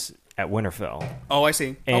spies at Winterfell, Oh, I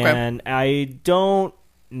see. Okay. and I don't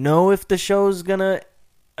know if the show's gonna,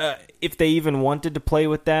 if they even wanted to play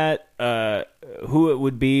with that, who it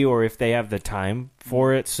would be, or if they have the time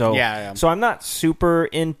for it. So Yeah. so I'm not super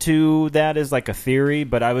into that as like a theory,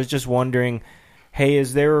 but I was just wondering, hey,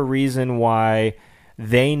 is there a reason why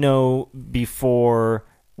they know before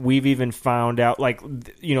we've even found out, like,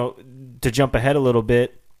 to jump ahead a little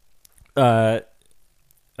bit,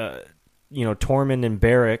 Tormund and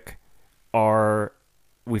Beric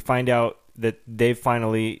we find out that they've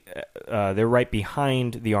finally, they're right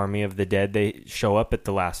behind the army of the dead. They show up at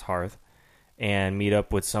the Last Hearth and meet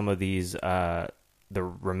up with some of these, the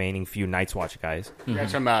remaining few Night's Watch guys.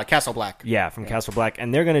 That's from Castle Black. Yeah, from Castle Black.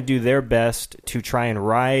 And they're going to do their best to try and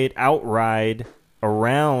outride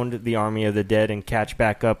around the army of the dead and catch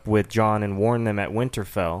back up with Jon and warn them at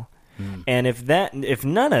Winterfell. And if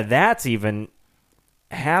none of that's even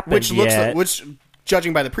happened Which looks yet, like, which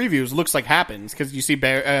judging by the previews looks like happens because you see you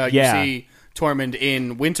Yeah. see Tormund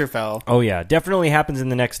in Winterfell. oh yeah, definitely happens in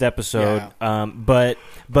the next episode. But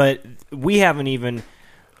we haven't even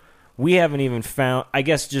found. I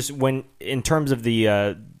guess just when in terms of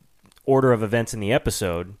the order of events in the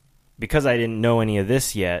episode, because I didn't know any of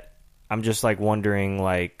this yet. I'm just like wondering,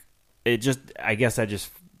 like it just. I guess I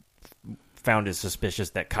just found it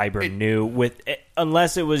suspicious that Qyburn knew,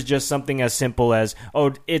 unless it was just something as simple as,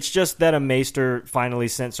 it's just that a maester finally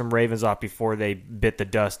sent some ravens off before they bit the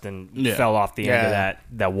dust and fell off the end of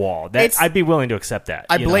that wall. I'd be willing to accept that.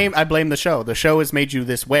 I blame the show. The show has made you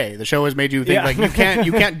this way. The show has made you think like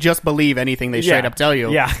you can't just believe anything they straight up tell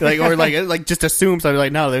you. Yeah. like just assume something.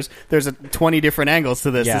 Like, no, there's 20 different angles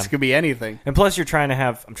to this. Yeah. This could be anything. And plus, I'm trying to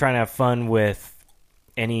have fun with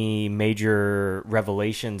any major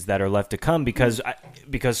revelations that are left to come, because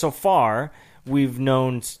so far we've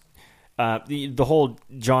known the whole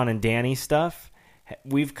John and Danny stuff.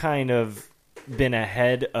 We've kind of been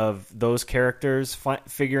ahead of those characters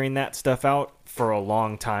figuring that stuff out for a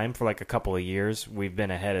long time. For like a couple of years, we've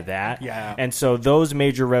been ahead of that. Yeah. And so those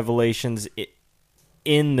major revelations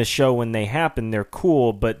in the show, when they happen, they're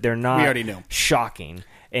cool, but they're not We already knew. shocking.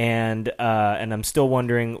 And I'm still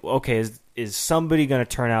wondering, okay, is somebody going to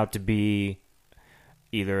turn out to be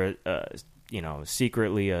either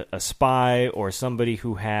secretly a spy, or somebody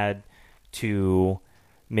who had to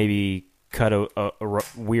maybe cut a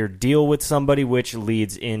weird deal with somebody, which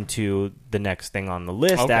leads into the next thing on the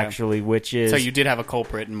list, Okay. actually, which is... So you did have a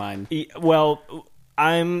culprit in mind. Well,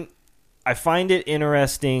 I find it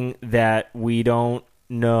interesting that we don't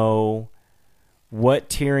know what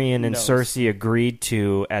Tyrion and Cersei agreed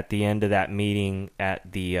to at the end of that meeting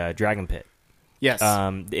at the Dragon Pit. Yes.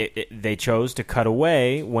 They chose to cut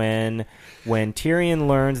away when Tyrion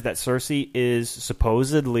learns that Cersei is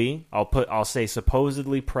supposedly, I'll say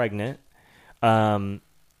supposedly pregnant.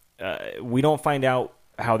 We don't find out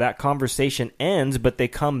how that conversation ends, but they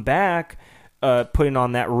come back putting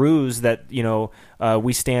on that ruse that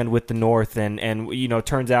we stand with the North, and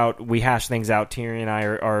turns out we hash things out. Tyrion and I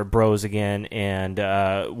are bros again, and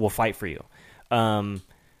we'll fight for you. And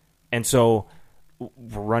so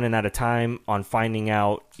we're running out of time on finding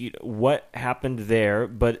out what happened there,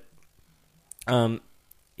 but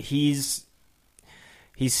he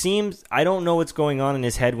seems, I don't know what's going on in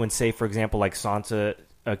his head when, say, for example, like Sansa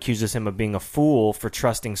accuses him of being a fool for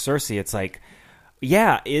trusting Cersei. It's like,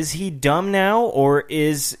 yeah, is he dumb now, or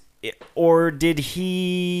did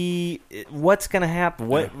he? What's gonna happen?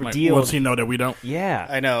 What deal? What's he know that we don't? Yeah,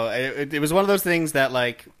 I know. It was one of those things that,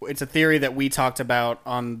 like, it's a theory that we talked about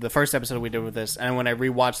on the first episode we did with this, and when I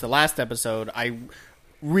rewatched the last episode, I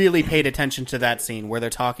really paid attention to that scene where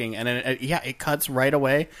they're talking, and it cuts right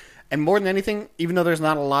away. And more than anything, even though there's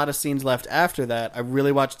not a lot of scenes left after that, I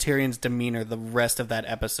really watched Tyrion's demeanor the rest of that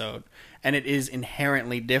episode, and it is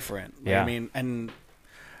inherently different. Yeah. I mean, and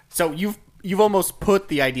so you've almost put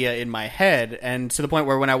the idea in my head, and to the point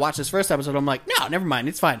where when I watched this first episode, I'm like, no, never mind,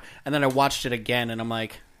 it's fine. And then I watched it again, and I'm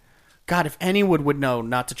like, God, if anyone would know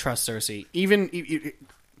not to trust Cersei,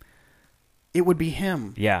 it would be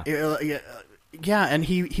him. Yeah. Yeah, and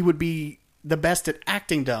he would be the best at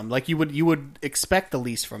acting dumb. Like, you would expect the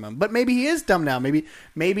least from him. But maybe he is dumb now.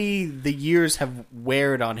 Maybe the years have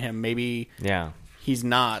weared on him. Maybe he's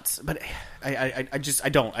not. But I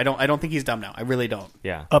don't think he's dumb now. I really don't.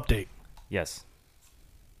 Yeah. Update. Yes.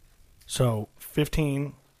 So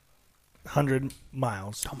 1,500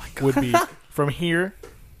 miles would be from here,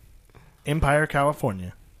 Empire,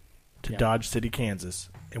 California, to Dodge City, Kansas.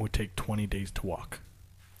 It would take 20 days to walk.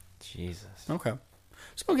 Jesus. Okay.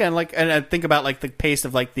 So again, like, and I think about like the pace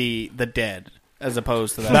of like the Dead as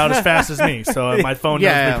opposed to that. About as fast as me, so my phone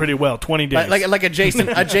knows me pretty well. 20 days. Like a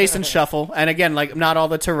Jason shuffle, and again, like, not all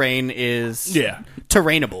the terrain is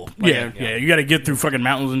terrainable. Like, You got to get through fucking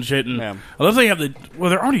mountains and shit. And Yeah. unless they have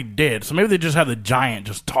they're already dead, so maybe they just have the giant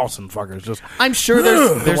just tossing fuckers. Just I'm sure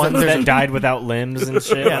there's The ones that died without limbs and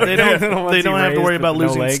shit. yeah, they don't Ones he have to raised worry about with no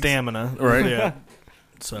losing legs. stamina. right, Yeah.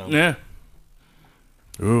 So yeah.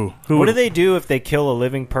 Ooh, What do they do if they kill a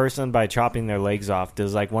living person by chopping their legs off?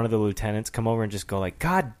 Does like one of the lieutenants come over and just go like,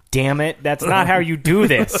 "God damn it, that's not how you do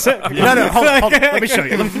this"? no, hold on, let me show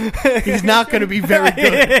you. He's not going to be very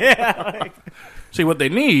good. See, what they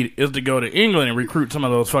need is to go to England and recruit some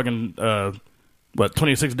of those fucking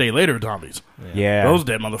 26 day later zombies. Yeah. Those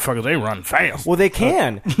dead motherfuckers, they run fast. Well, they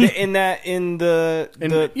can they're fast they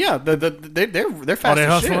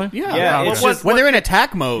as shit. hustling? Yeah, it's Well, just- when they're in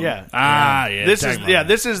attack mode. Yeah.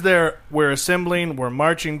 This is their we're assembling, we're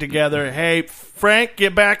marching together. Hey, Frank,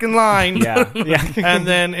 get back in line. yeah. And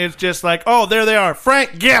then it's just like, oh, there they are.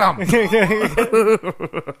 Frank, get them.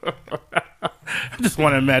 I just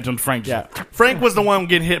want to imagine Frank. Yeah. Frank was the one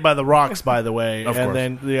getting hit by the rocks, by the way. Of and course.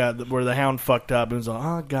 then where the hound fucked up and was like,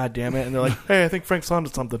 oh, God damn it. And they're like, hey, I think Frank's onto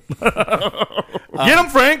something. Get him,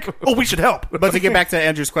 Frank. Oh, we should help. But to get back to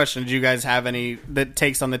Andrew's question, do you guys have any that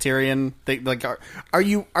takes on the Tyrion? Like, are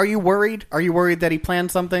you worried? Are you worried that he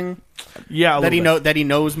planned something? Yeah, That he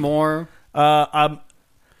knows more?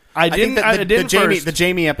 I think didn't. I didn't first. The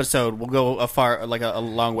Jamie episode will go a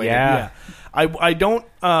long way. Yeah. I don't.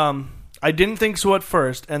 I didn't think so at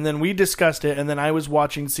first, and then we discussed it, and then I was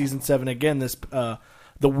watching season 7 again the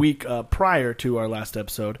week prior to our last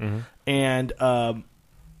episode, and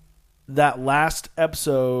that last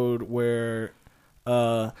episode where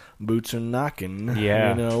boots are knocking.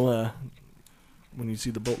 Yeah. When you see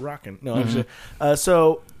the boat rocking. No, actually,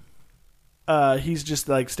 he's just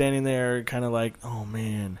like standing there, kind of like, oh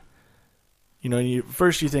man,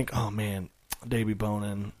 first you think, oh man, they be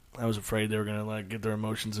boning. I was afraid they were gonna like get their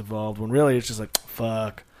emotions involved. When really it's just like,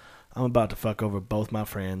 fuck, I'm about to fuck over both my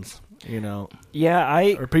friends. Yeah,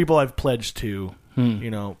 or people I've pledged to.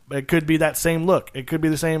 It could be that same look. It could be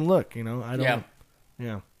the same look. I don't.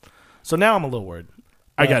 Yeah. So now I'm a little worried.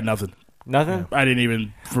 I got nothing. Nothing? I didn't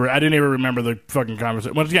even remember the fucking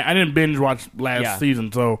conversation. Once again, I didn't binge watch last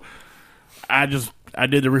season, so I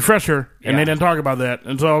did the refresher, and they didn't talk about that,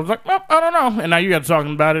 and so I was like, well, I don't know. And now you guys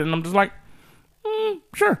talking about it, and I'm just like,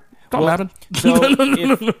 sure, something happened. So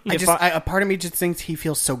a part of me just thinks he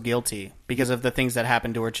feels so guilty because of the things that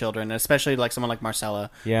happened to her children, especially like someone like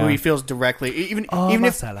Marcella, who he feels directly. Even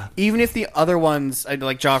if the other ones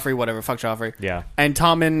like Joffrey, whatever, fuck Joffrey, and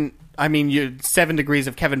Tommen. I mean, you 7 Degrees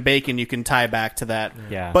of Kevin Bacon. You can tie back to that,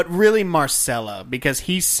 But really, Marcella, because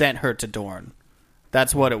he sent her to Dorne.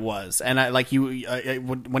 That's what it was, and I like you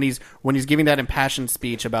when he's giving that impassioned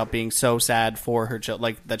speech about being so sad for her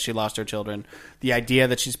like that she lost her children. The idea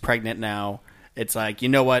that she's pregnant now, it's like, you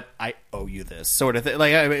know what, I owe you this sort of thing.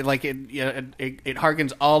 Like it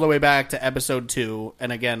harkens all the way back to episode 2,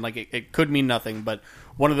 and again, like it could mean nothing, but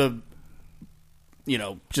one of the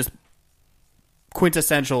just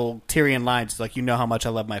quintessential Tyrion lines is like, you know how much I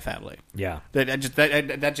love my family. Yeah,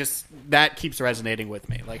 that keeps resonating with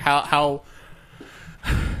me. Like how.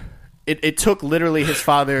 It took literally his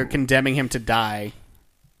father condemning him to die.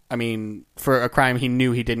 I mean, for a crime he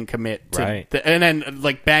knew he didn't commit. Right. And then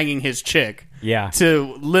like banging his chick. Yeah.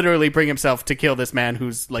 To literally bring himself to kill this man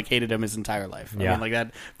who's like hated him his entire life. Yeah. I mean,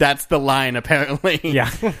 like that's the line apparently.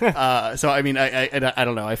 Yeah. So I mean, I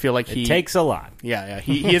don't know. I feel like it takes a lot. Yeah.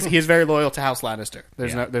 He is very loyal to House Lannister.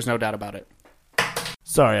 There's no doubt about it.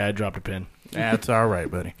 Sorry, I dropped a pin. That's all right,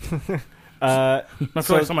 buddy. I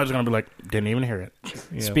feel like somebody's gonna be like, didn't even hear it.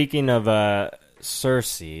 Yeah. Speaking of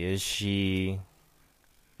Cersei,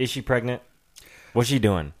 is she pregnant? What's she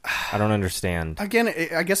doing? I don't understand. Again,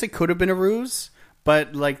 I guess it could have been a ruse,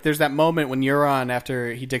 but like, there's that moment when Euron,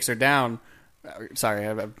 after he dicks her down. Sorry,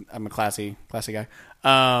 I'm a classy guy.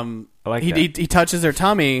 I like that. He touches her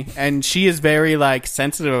tummy, and she is very like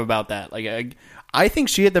sensitive about that. Like, I think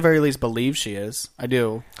she at the very least believes she is. I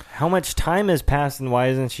do. How much time has passed, and why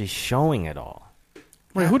isn't she showing it all?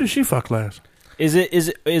 Wait, who did she fuck last? Is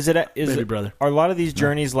it brother? Are a lot of these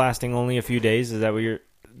journeys lasting only a few days? Is that what you're?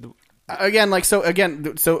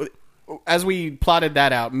 So as we plotted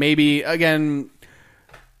that out, maybe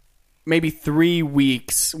 3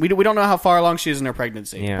 weeks. We don't know how far along she is in her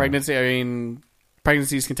pregnancy. Yeah.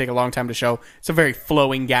 Pregnancies can take a long time to show. It's a very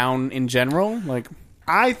flowing gown in general. Like,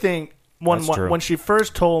 I think when she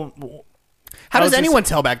first told. How does anyone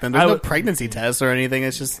tell back then? There's no pregnancy test or anything.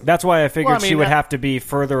 It's just that's why I figured she would have to be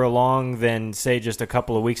further along than say just a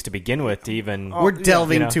couple of weeks to begin with. To even we're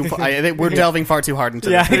delving too far. I think we're delving far too hard into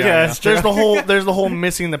this. I guess. There's the whole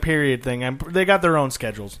missing the period thing. They got their own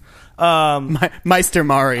schedules. Meister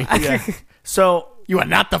Mari. Yeah. So you are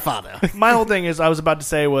not the father. My whole thing is I was about to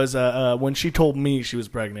say was when she told me she was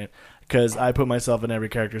pregnant, because I put myself in every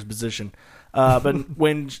character's position. But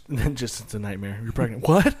when just it's a nightmare. You're pregnant.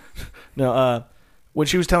 What? No. When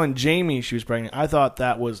she was telling Jamie she was pregnant, I thought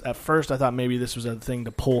that was at first. I thought maybe this was a thing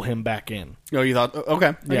to pull him back in. Oh, you thought okay?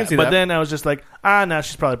 I can see but that. then I was just like, now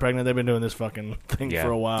she's probably pregnant. They've been doing this fucking thing for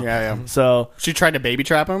a while. Yeah. So she tried to baby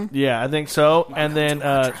trap him. Yeah, I think so. And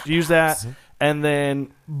then use that. And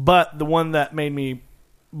then, but the one that made me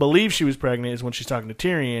believe she was pregnant is when she's talking to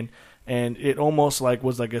Tyrion, and it almost like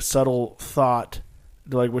was like a subtle thought.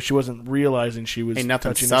 Like where she wasn't realizing she was. Ain't nothing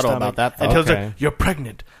touching subtle her stomach. about that. And tells her, "You're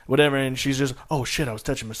pregnant," whatever, and she's just, "Oh shit, I was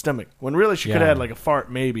touching my stomach." When really she could have had like a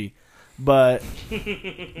fart, maybe, but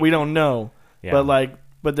we don't know. Yeah.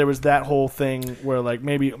 But there was that whole thing where like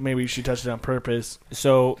maybe she touched it on purpose,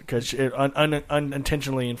 so because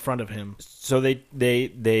unintentionally in front of him. So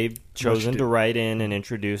they've chosen to write in and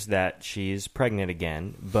introduce that she's pregnant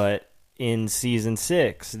again, but in season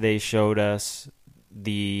 6 they showed us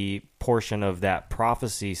the portion of that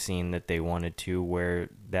prophecy scene that they wanted to, where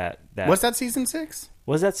that was that season 6?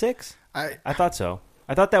 Was that 6? I thought so.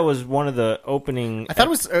 I thought that was one of the opening. I thought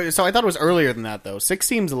it was earlier than that though. 6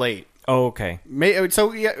 seems late. Oh, okay.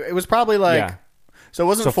 So yeah, it was probably like So it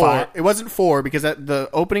wasn't So 4. five- It wasn't 4 because the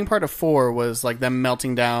opening part of 4 was like them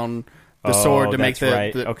melting down the Oh, sword to make that's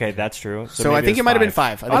right. the Okay, that's true. So I think it might have been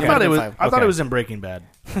 5. I thought it was. I thought Okay. it was in Breaking Bad.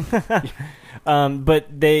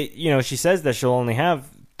 But they, she says that she'll only have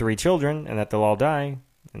 3 children and that they'll all die,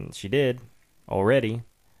 and she did already.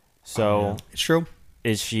 So It's true.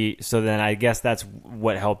 is she? So then I guess that's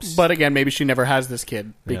what helps. But again, maybe she never has this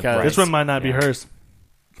kid because right. This one might not be Yeah. hers.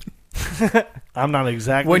 I'm not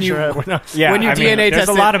exactly When you- sure. yeah, when you I mean, DNA there's test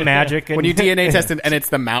a it- lot of magic. when you DNA test it and it's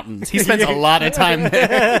the mountains. He spends a lot of time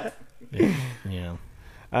there. yeah.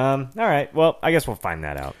 all right. Well, I guess we'll find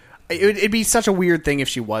that out. It'd be such a weird thing if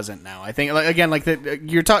she wasn't now. I think, like, again, like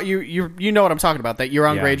you know what I'm talking about, that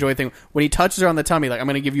Euron Yeah. Greyjoy thing. When he touches her on the tummy, like, I'm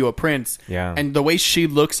going to give you a prince. Yeah. And the way she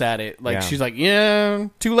looks at it, like, Yeah. she's like, yeah,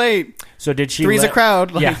 too late. So did she? Three's a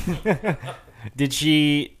crowd. Like, Yeah. Did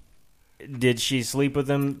she sleep with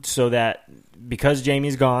him so that because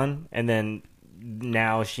Jamie's gone, and then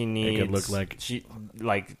now she needs could look like- she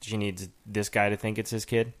needs this guy to think it's his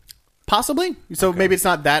kid? possibly. So maybe it's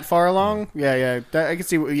not that far along. Yeah. I can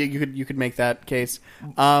see you could make that case.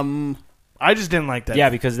 I just didn't like that. Yeah,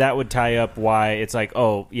 because that would tie up why it's like,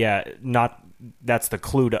 oh yeah, that's the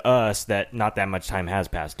clue to us that not that much time has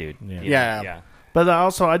passed, dude. Yeah. But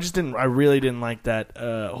also, I really didn't like that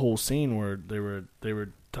whole scene where they were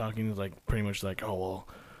talking like pretty much like, oh well,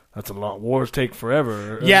 that's a lot. Wars take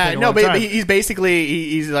forever. Yeah, Take a no, long but time. he's basically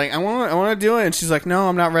he's like, I want to do it, and she's like, no,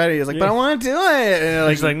 I'm not ready. He's like, but I want to do it. And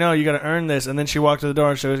He's like, no, you got to earn this. And then she walked to the door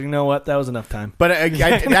and she was, you know what? That was enough time. but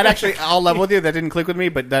that actually, I'll level with you. That didn't click with me,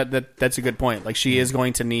 but that's a good point. Like, she is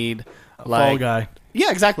going to need like Fall guy.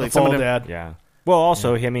 Yeah, exactly. Fall Someone to- dad. Yeah. Well,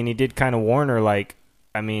 also, I mean, he did kind of warn her, like,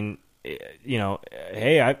 I mean,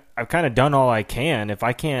 hey, I've kind of done all I can. If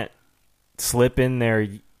I can't slip in there,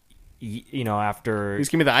 after. He's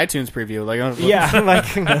giving me the iTunes preview. Like, Yeah,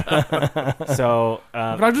 like. So.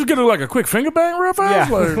 Can I just get a quick finger bang real fast?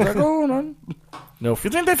 Yeah. Like, oh, no. No, You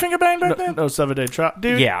think they finger bang back then? no 7-day trial,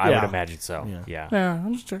 dude. Yeah, I would imagine so. Yeah. Yeah. Yeah,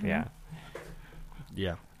 I'm just checking. Yeah.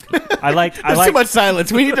 Yeah. I like. There's too much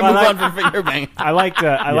silence. We need to move on from finger bang. I liked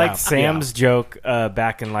Yeah, Sam's joke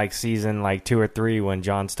back in like season 2 or 3 when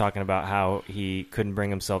John's talking about how he couldn't bring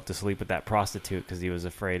himself to sleep with that prostitute because he was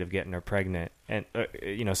afraid of getting her pregnant, and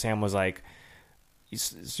Sam was like,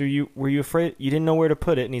 "So were you afraid? You didn't know where to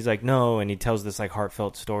put it?" And he's like, "No," and he tells this like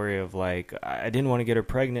heartfelt story of like, "I didn't want to get her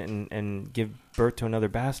pregnant and give birth to another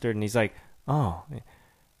bastard," and he's like, "Oh."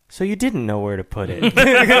 So you didn't know where to put it.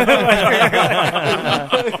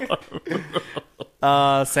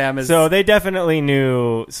 Sam is So they definitely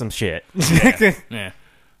knew some shit. Yeah.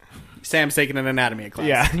 Sam's taking an anatomy class.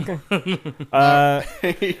 Yeah.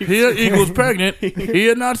 Here equals pregnant.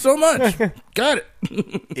 Here not so much. Got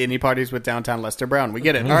it. Any parties with downtown Lester Brown. We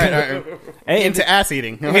get it. All right. Hey, Into ass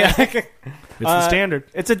eating. It's the standard.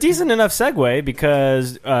 It's a decent enough segue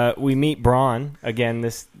because we meet Braun again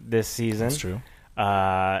this season. That's true.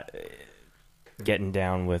 Getting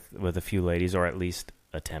down with a few ladies, or at least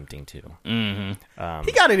attempting to.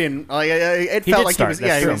 He got it in. Like, it He felt did like start, he was.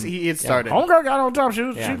 that's Yeah, true. he had started. Homegirl got on top. She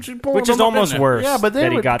Yeah. pulled Which is them up in almost there. worse. Yeah, but that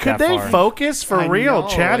he would, got could that they far. focus for I real, know.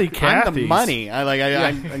 chatty Like, I'm the Cathy's? money. I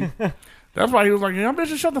That's why he was like, y'all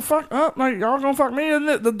bitches shut the fuck up. Like, y'all gonna fuck me and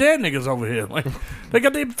the dead niggas over here. Like, they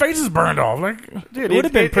got their faces burned off. Like, Dude, It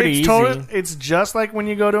would've been pretty it's easy. It's just like when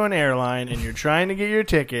you go to an airline and you're trying to get your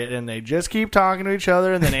ticket and they just keep talking to each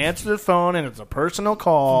other and then answer the phone and it's a personal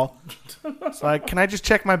call. It's like, can I just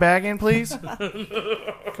check my bag in, please?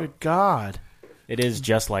 Good God. It is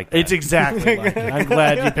just like that. It's exactly like that. I'm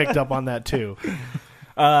glad you picked up on that, too.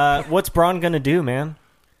 What's Braun gonna do, man?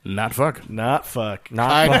 not fuck. Not fuck.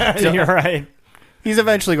 Not you're right. He's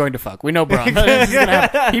eventually going to fuck. We know Braun. This is gonna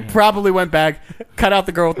happen. He probably went back, cut out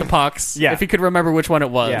the girl with the pox. Yeah. If he could remember which one it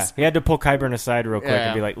was. Yeah, he had to pull Qyburn aside real quick Yeah.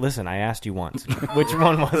 and be like, "Listen, I asked you once. Which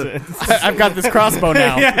one was it?" I've got this crossbow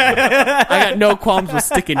now. I got no qualms with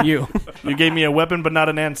sticking you. You gave me a weapon, but not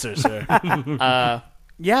an answer, sir.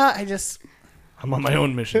 Yeah, I'm on my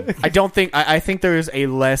own mission. I don't think. I think there is a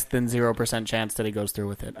less than 0% chance that he goes through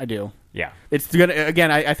with it. I do. Yeah. It's gonna.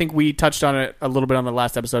 Again, I think we touched on it a little bit on the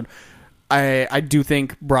last episode. I do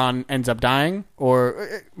think Braun ends up dying, or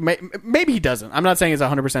maybe he doesn't. I'm not saying it's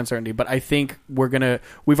 100% certainty, but I think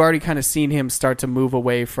we've already kind of seen him start to move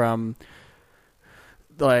away from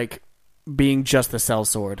like being just a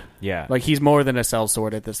sellsword. Yeah. Like, he's more than a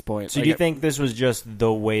sellsword at this point. So Like, do you think this was just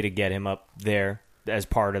the way to get him up there as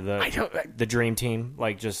part of I don't- the dream team,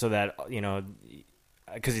 like just so that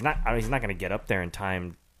because he's not going to get up there in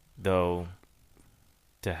time though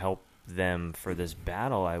to help them for this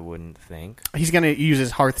battle? I wouldn't think. he's gonna use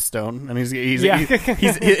his Hearthstone, and Yeah.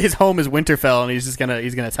 his home is Winterfell, and he's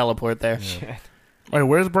gonna teleport there. Wait,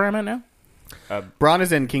 where's Bram at now? Braun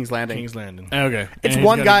is in King's Landing. King's Landing. Okay. It's And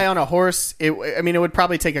one he's guy gotta- on a horse. It would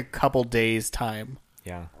probably take a couple days time.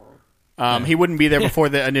 Yeah. He wouldn't be there before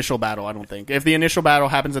the initial battle, I don't think. If the initial battle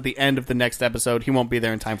happens at the end of the next episode, he won't be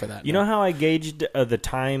there in time for that. You know how I gauged the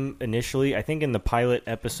time initially? I think in the pilot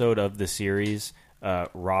episode of the series,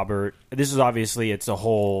 Robert. This is obviously it's a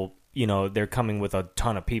whole. They're coming with a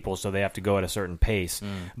ton of people, so they have to go at a certain pace.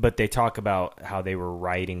 But they talk about how they were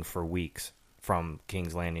riding for weeks from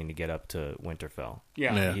King's Landing to get up to Winterfell.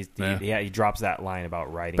 Yeah. Yeah. He drops that line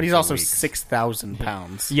about riding. But he's for also weeks. 6,000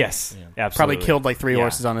 pounds. Yes, absolutely. Probably killed like 3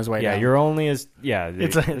 horses on his way Yeah, down. you're only as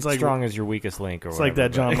It's as like- strong as your weakest link, or It's like whatever,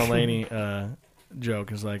 that John but- Mulaney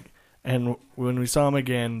joke. Is like, and when we saw him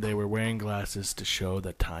again, they were wearing glasses to show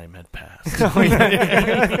that time had passed.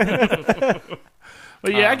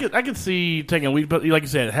 But yeah, I could see taking a week, but like you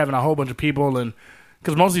said, having a whole bunch of people, and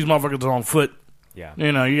because most of these motherfuckers are on foot. Yeah.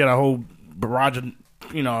 You got a whole barrage of,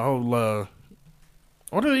 a whole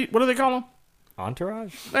what do they call them?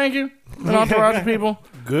 Entourage. Thank you, an entourage of people.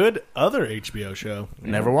 Good other HBO show.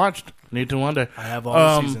 Never watched. Need to one day. I have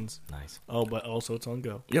all the seasons. Nice. Oh, but also it's on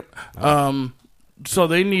Go. Yep. So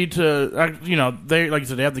they need to, they like you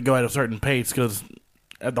said, they have to go at a certain pace because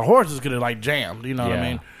the horses could have like jammed. You know what I Yeah.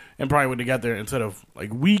 mean? And probably when they got there, instead of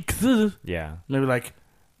like weeks, Yeah. maybe like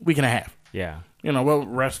week and a half. Yeah. Well,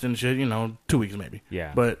 rest and shit. 2 weeks maybe.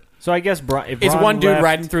 Yeah. But So I guess if It's Bronn one dude left-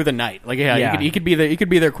 riding through the night. Like, Yeah. he could be there. He could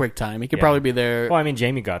be there quick time. He could Yeah. probably be there. Well, I mean,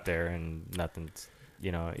 Jamie got there and nothing's.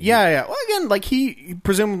 Yeah. Well, again, like he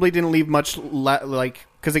presumably didn't leave much.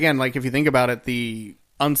 Because again, like if you think about it, the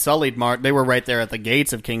Unsullied march. They were right there at the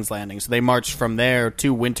gates of King's Landing, so they marched from there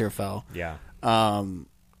to Winterfell. Yeah.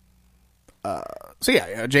 So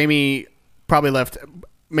yeah, Jamie probably left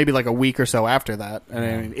maybe like a week or so after that. I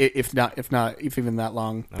mean, if even that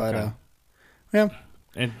long. But Okay. yeah,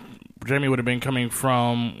 and Jamie would have been coming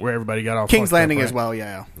from where everybody got off. King's fucked up, Landing right? as well.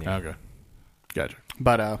 Yeah. Okay, gotcha.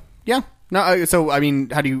 But yeah. No. So I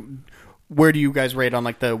mean, where do you guys rate on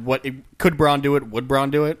like could Braun do it? Would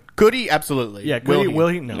Braun do it? Could he? Absolutely. Yeah, Will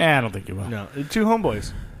he? No. Nah, I don't think you will. No. Two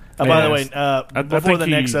homeboys. Yeah. By the way, I before think the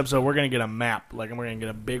he- next episode, we're going to get a map. Like, we're going to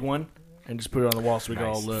get a big one and just put it on the wall so we can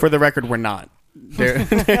all look. For the record, we're not.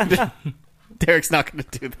 Derek's not going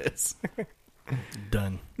to do this.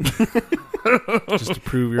 Done. Just to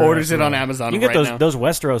prove your Orders ass it on wrong. Amazon You can right get now. those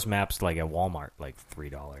Westeros maps like at Walmart, like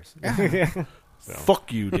 $3.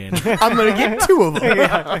 Fuck you, Dan. I'm going to get 2 of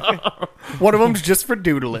them. One of them's just for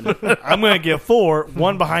doodling. I'm going to get 4,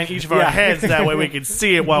 one behind each of our heads. That way we can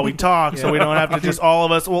see it while we talk, so we don't have to just all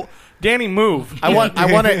of us. Well, Danny, move. I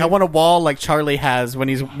want a wall like Charlie has when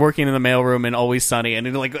he's working in the mailroom in Always Sunny,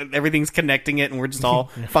 and like everything's connecting it, and we're just all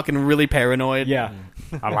fucking really paranoid. Yeah.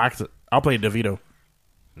 I like it. I'll play DeVito.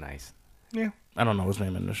 Nice. I don't know his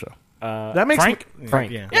name in the show. That makes Frank? me,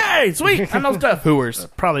 Frank. Yeah. Yay, sweet! I know stuff. Hooers.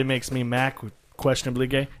 Probably makes me Mac, questionably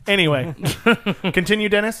gay. Anyway, continue,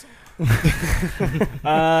 Dennis.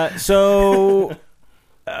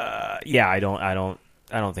 Yeah, I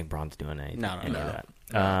don't think Braun's doing anything. No. Any of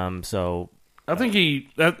that. So I think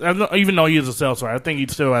even though he is a sellsword, I think he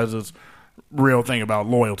still has this real thing about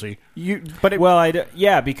loyalty.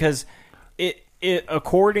 because it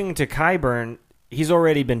according to Qyburn, he's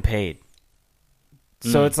already been paid.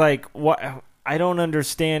 So it's like what I don't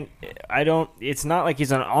understand. It's not like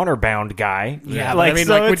he's an honor bound guy. Yeah, like I mean,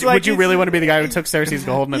 so like, it's would you really want to be the guy who took Cersei's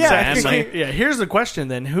golden and Yeah, sand? Like, Yeah, here's the question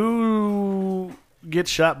then: who gets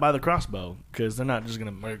shot by the crossbow? Because they're not just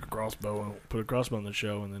going to make a crossbow and put a crossbow on the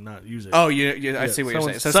show and then not use it. oh, I see what you're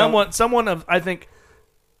saying. So someone of I think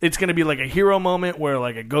it's going to be like a hero moment where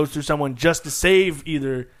like it goes through someone just to save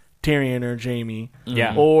either Tyrion or Jamie,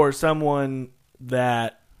 Yeah. or someone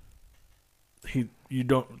that you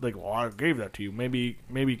don't like. Well, I gave that to you. Maybe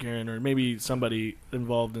Karen or maybe somebody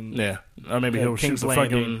involved in Yeah, or maybe Yeah, he'll shoot King's the Landing.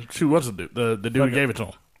 fucking shoot. What's the dude? The dude who gave it to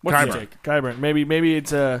him. What's Qyburn. his take? Qyburn. Maybe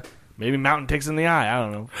it's maybe Mountain takes in the eye. I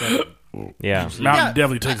don't know. But Yeah. Mountain Yeah,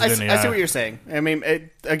 definitely takes it in the I eye. see what you're saying. I mean,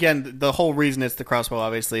 again, the whole reason it's the crossbow,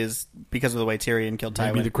 obviously, is because of the way Tyrion killed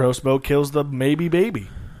Tywin. maybe the crossbow kills the maybe baby.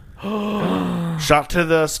 Shot to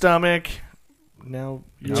the stomach. Now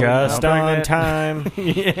you're Just now on pregnant. time.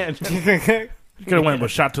 Yeah, You could have went with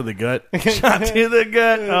shot to the gut. shot to the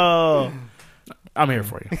gut. Oh, I'm here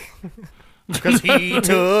for you. Because he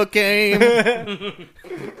took aim.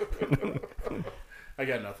 I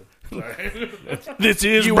got nothing. Sorry. this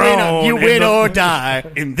is You Braun. win or die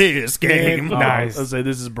in this game. Nice. I'll say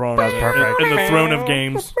this is Braun. perfect. In the throne of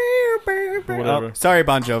games. Or whatever. Oh, sorry,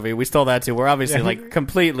 Bon Jovi. We stole that too. We're obviously like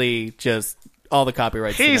completely just all the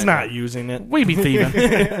copyrights. He's today. not using it. We be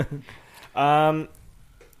thieving.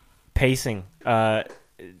 Pacing.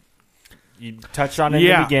 you touched on it in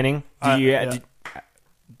the beginning.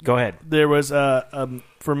 Go ahead. There was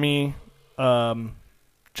for me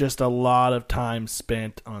just a lot of time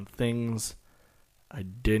spent on things I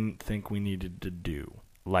didn't think we needed to do.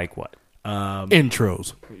 Like what?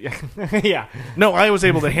 Intros. Yeah. No, I was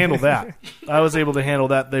able to handle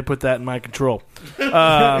that. They put that in my control.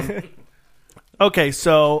 Okay,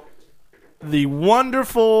 so the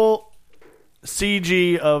wonderful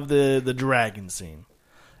CG of the dragon scene.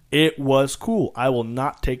 It was cool. I will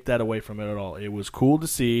not take that away from it at all. It was cool to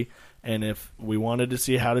see, and if we wanted to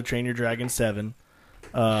see How to Train Your Dragon 7,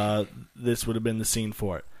 this would have been the scene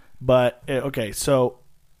for it. But, okay, so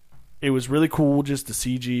it was really cool just the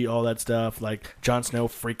CG, all that stuff, like Jon Snow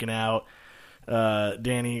freaking out,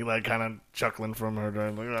 Dany like kind of chuckling from her.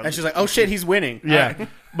 And she's like, "Oh shit, he's winning." Yeah,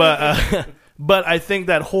 but I think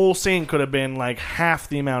that whole scene could have been like half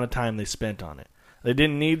the amount of time they spent on it. They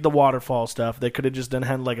didn't need the waterfall stuff. They could have just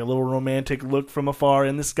had like a little romantic look from afar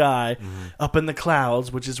in the sky, up in the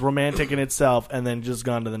clouds, which is romantic in itself, and then just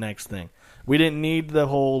gone to the next thing. We didn't need the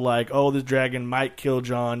whole like, oh, this dragon might kill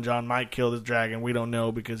Jon. Jon might kill this dragon. We don't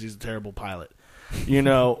know because he's a terrible pilot. You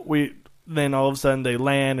know, then all of a sudden they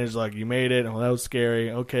land and it's like, you made it. Oh, that was scary.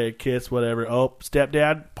 Okay, kiss, whatever. Oh,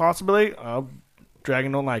 stepdad, possibly. Oh,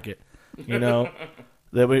 dragon don't like it. You know,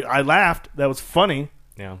 I laughed. That was funny.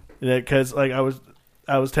 Yeah. Because like I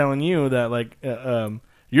was telling you that like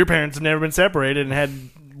your parents had never been separated and had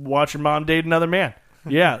watched your mom date another man.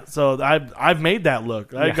 Yeah, so I've made that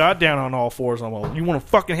look. I got down on all fours. I'm like, you want to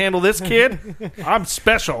fucking handle this kid? I'm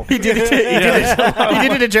special. He did it. He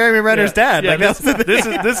did it to Jeremy Renner's dad. Yeah, Like,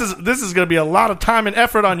 this is going to be a lot of time and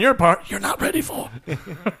effort on your part. You're not ready for.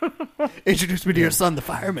 Introduce me to your son, the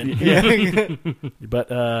fireman. Yeah,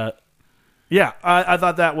 but yeah, I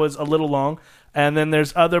thought that was a little long. And then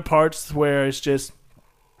there's other parts where it's just.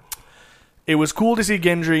 It was cool to see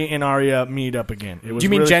Gendry and Arya meet up again. It was Do you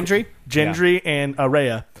mean really Gendry? Gendry and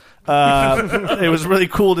Arya. It was really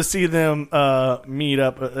cool to see them meet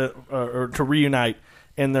up or to reunite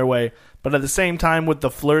in their way. But at the same time, with the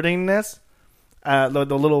flirtiness,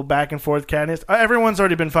 the little back and forth catness, everyone's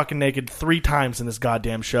already been fucking naked 3 times in this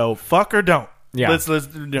goddamn show. Fuck or don't. Yeah. Let's we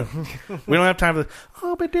don't have time for this.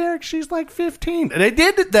 Oh, but Derek, she's like 15. They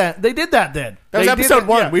did that. They did that then. That was They episode did it.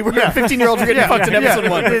 1. Yeah. We were 15-year-olds getting fucked in episode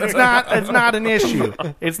 1. It's not an issue.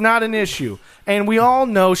 It's not an issue. And we all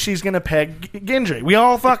know she's going to peg Gendry. We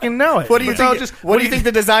all fucking know it. What do you So think? What do you think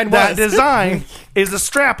the design was? That design is a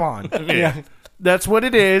strap-on. Yeah. That's what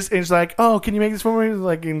it is. And it's like, oh, can you make this for me?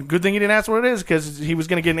 Like, and good thing he didn't ask what it is because he was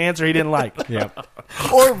going to get an answer he didn't like. Yeah.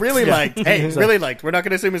 Or really liked. Hey, really liked. We're not going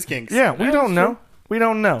to assume his kinks. Yeah, we don't know. We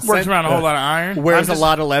don't know. Works around a whole lot of iron. Wears a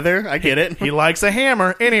lot of leather. I get it. He likes a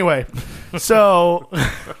hammer. Anyway, so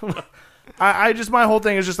I just, my whole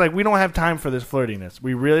thing is just like, we don't have time for this flirtiness.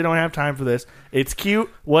 We really don't have time for this. It's cute.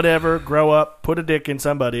 Whatever. Grow up. Put a dick in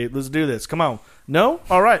somebody. Let's do this. Come on. No?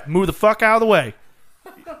 All right. Move the fuck out of the way.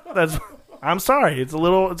 I'm sorry. It's a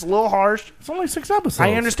little harsh. It's only 6 episodes.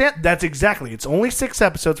 I understand. That's exactly. It's only 6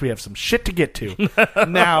 episodes. We have some shit to get to.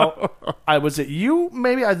 Now, was it you?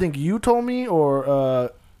 Maybe I think you told me,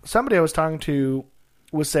 or somebody I was talking to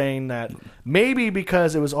was saying that maybe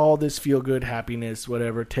because it was all this feel good happiness,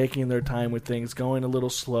 whatever, taking their time with things, going a little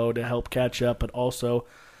slow to help catch up, but also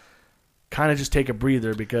kind of just take a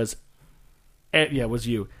breather because, it was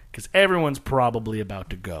you, because everyone's probably about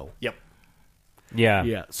to go. Yep. Yeah.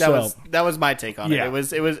 Yeah. That was my take on it. Yeah. It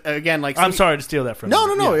was again like I'm sorry to steal that from No,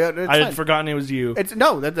 you. no. Yeah. It's I had fine. forgotten it was you. That's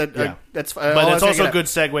But it's also a good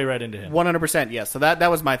segue right into him. 100%. Yes. So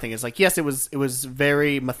that was my thing. It's like, yes, it was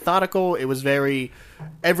very methodical. It was very,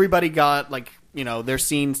 everybody got like, their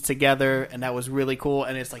scenes together, and that was really cool.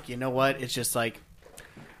 And it's like, you know what? It's just like,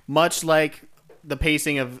 much like the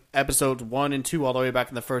pacing of episodes 1 and 2 all the way back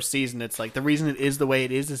in the first season. It's like the reason it is the way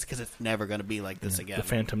it is because it's never going to be like this again. The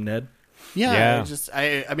Phantom Ned. Yeah.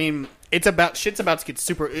 I mean, shit's about to get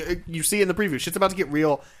super. You see in the preview, shit's about to get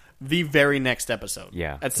real. The very next episode.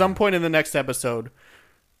 Yeah. At some point in the next episode,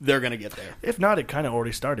 they're gonna get there. If not, it kind of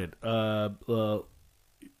already started. Little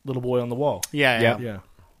Boy on the Wall. Yeah.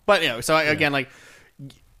 But this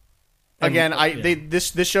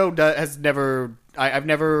show has never. I've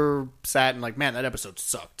never sat and like, man, that episode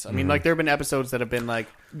sucked. I mean, like there have been episodes that have been like,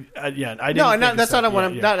 I didn't. That's not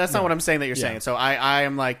what I'm saying that you're saying. So I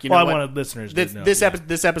am like, I wanted listeners to know.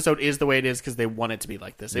 This episode is the way it is because they want it to be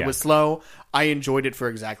like this. It was slow. I enjoyed it for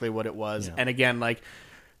exactly what it was. And again, like,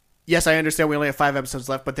 yes, I understand we only have 5 episodes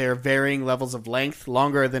left, but they are varying levels of length,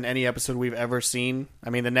 longer than any episode we've ever seen. I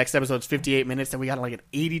mean, the next episode's 58 minutes, and we got like an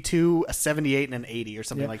 82, a 78, and an 80 or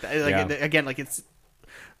something like that. Like, again, like it's.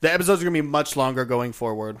 The episodes are going to be much longer going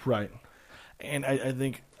forward. Right. And I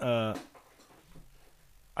think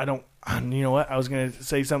I don't. You know what? I was going to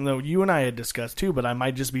say something that you and I had discussed too, but I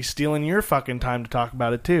might just be stealing your fucking time to talk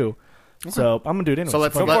about it too. So I'm gonna do it anyway. So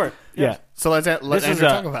let's Go for it. yeah. So let's This is Andrew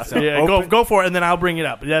talk about it. Yeah, go for it, and then I'll bring it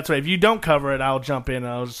up. That's right. If you don't cover it, I'll jump in and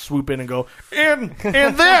I'll swoop in and go in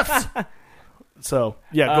this. So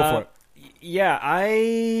yeah, go for it. Yeah,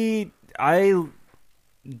 I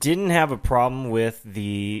didn't have a problem with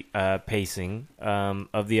the pacing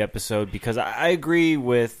of the episode because I agree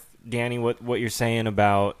with Danny what you're saying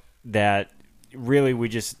about that. Really,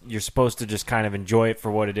 you're supposed to just kind of enjoy it for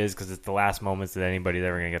what it is because it's the last moments that anybody's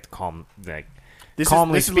ever going to get to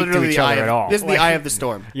calmly speak to each other at all. This is the eye of the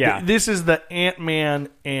storm. Yeah, This is the Ant-Man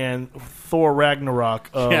and Thor Ragnarok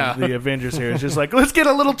of the Avengers here. It's just like, let's get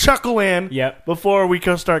a little chuckle in before we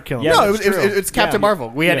go start killing. Yeah, No, that's it's Captain Marvel.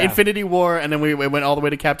 We had Yeah. Infinity War, and then we went all the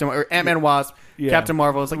way to Ant-Man Wasp, Captain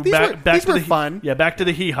Marvel. It's like, these were fun. Yeah, back to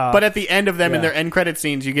the hee-haw. But at the end of them, in Yeah. their end credit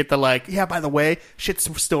scenes, you get the like, yeah, by the way, shit's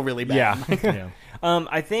still really bad. yeah.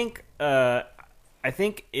 yeah. I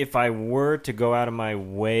think if I were to go out of my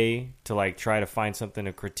way to like try to find something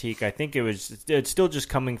to critique, I think it's still just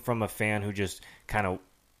coming from a fan who just kind of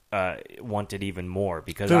wanted even more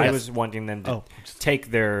because I was wanting them to take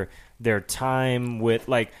their time with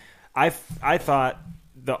like I thought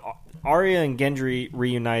the Arya and Gendry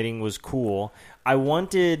reuniting was cool. I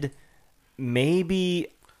wanted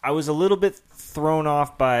I was a little bit thrown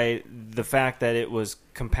off by the fact that it was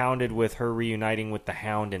compounded with her reuniting with the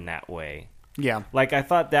Hound in that way. Yeah. Like I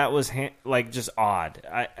thought that was like just odd.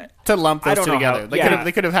 To lump I those don't two know together. how-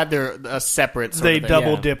 They could have had their separate sort They of thing.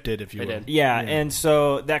 double dipped it, if you They will. did. Yeah, and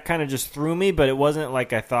so that kind of just threw me, but it wasn't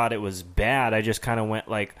like I thought it was bad. I just kind of went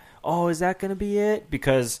like, oh, is that going to be it?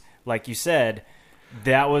 Because, like you said,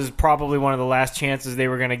 that was probably one of the last chances they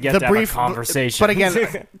were going to get to have a conversation. But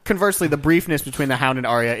again, conversely, the briefness between the Hound and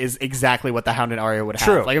Arya is exactly what the Hound and Arya would have.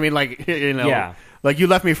 True. Like, I mean, like, you know, Yeah. like you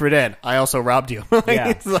left me for dead. I also robbed you. Like, Yeah.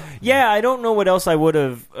 it's like- Yeah, I don't know what else I would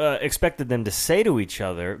have expected them to say to each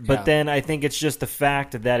other, but Yeah. then I think it's just the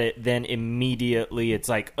fact that it then immediately it's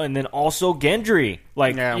like, and then also Gendry,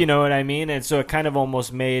 like, you know what I mean? And so it kind of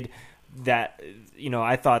almost made that, you know,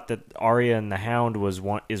 I thought that Arya and the Hound is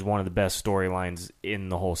one of the best storylines in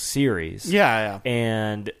the whole series. yeah.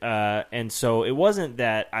 And so it wasn't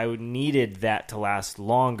that I needed that to last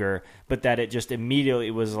longer, but that it just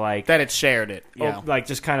immediately was like That it shared it. Yeah. like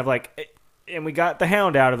just kind of like, and we got the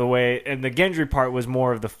Hound out of the way, and the Gendry part was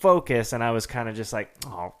more of the focus, and I was kind of just like,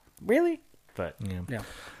 oh, really? But Yeah.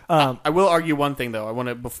 I will argue one thing though. I want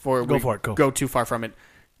to before we go too far from it.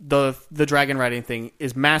 The dragon riding thing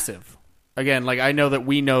is massive. Again, like I know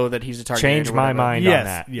that he's a Targaryen. change my mind on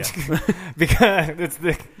that. Yes. Because it's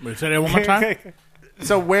the Say that one more time.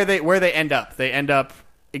 So where they end up? They end up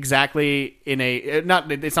exactly in it's not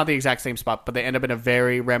the exact same spot, but they end up in a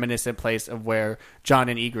very reminiscent place of where Jon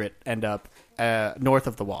and Ygritte end up north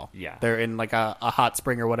of the Wall. Yeah. They're in like a hot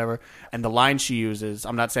spring or whatever, and the line she uses,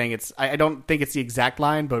 I'm not saying I don't think it's the exact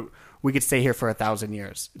line, but we could stay here for 1,000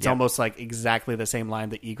 years. It's almost like exactly the same line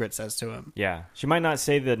that Ygritte says to him. Yeah, she might not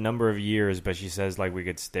say the number of years, but she says like we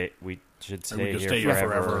should stay here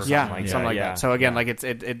forever. Or something like that. So again, like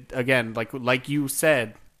it again, like you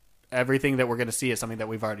said, everything that we're going to see is something that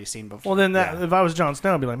we've already seen before. Well, then if I was Jon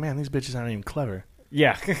Snow, I'd be like, man, these bitches aren't even clever.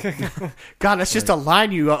 Yeah. God, that's just a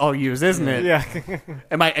line you all use, isn't it? Yeah.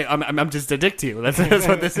 I'm just a dick to you. That's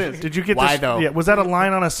what this is. Did you get why this? though? Yeah, was that a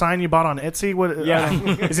line on a sign you bought on Etsy? What? Yeah.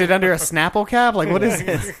 Is it under a Snapple cap? Like what is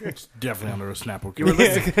this? It's definitely under a Snapple.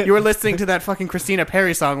 You were listening to that fucking Christina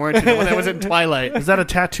Perry song, weren't you? The one that was in Twilight. Is that a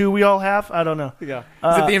tattoo we all have? I don't know. Yeah.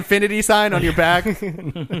 Is it the infinity sign on your back?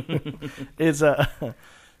 It's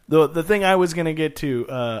the thing I was gonna get to.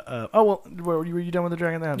 Were you done with the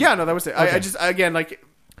dragon? Then? Yeah, no, that was it. Okay. I just again like.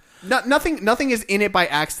 Nothing is in it by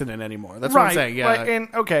accident anymore. That's what I'm saying. Yeah,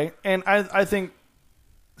 right, and I think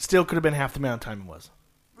still could have been half the amount of time it was.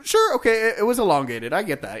 Sure. Okay, it was elongated. I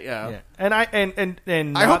get that. Yeah. And I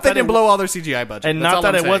hope they didn't blow all their CGI budget. And That's not all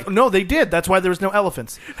that I'm it was. saying. No, they did. That's why there was no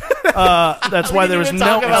elephants. That's why there was even no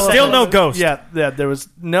talk about elephants. Still no ghost. Yeah, there was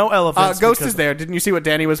no elephants. Ghost because- is there. Didn't you see what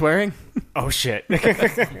Danny was wearing? Oh shit.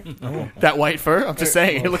 That white fur. I'm just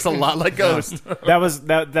saying, it looks a lot like Ghost.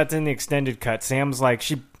 That's in the extended cut. Sam's like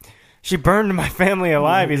she burned my family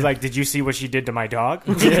alive. He's like, did you see what she did to my dog?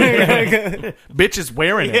 Bitch is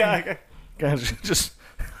wearing it. Yeah. Guys, just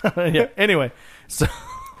yeah. Anyway, so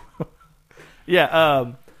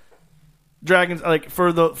yeah, dragons like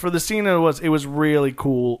for the scene it was really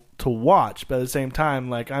cool to watch, but at the same time,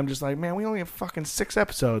 like I'm just like, man, we only have fucking 6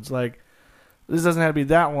 episodes. Like this doesn't have to be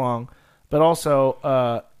that long, but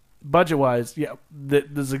also budget-wise, yeah, this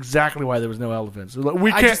is exactly why there was no elephants.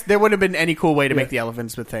 We can't. There wouldn't have been any cool way to make the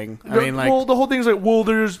elephants a thing. I mean, like, well, the whole thing's like, well,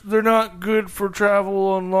 they're not good for travel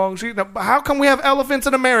on long seas. Now, how come we have elephants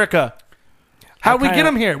in America? How did we get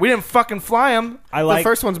them here? We didn't fucking fly them. the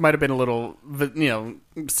first ones might have been a little,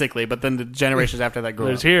 sickly, but then the generations after that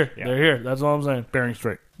grew up. They're here. That's all I'm saying. Bering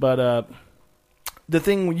Strait. But the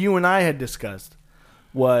thing you and I had discussed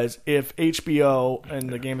was if HBO and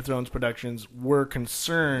the Game of Thrones productions were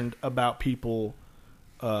concerned about people,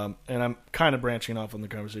 and I'm kind of branching off on the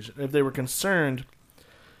conversation, if they were concerned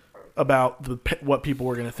about what people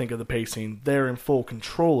were going to think of the pacing, they're in full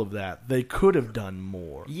control of that. They could have done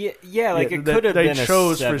more. It could have been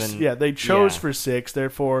chose a 7. they chose for 6,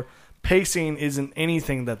 therefore pacing isn't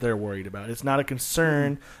anything that they're worried about. It's not a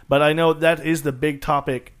concern, but I know that is the big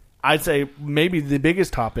topic. I'd say maybe the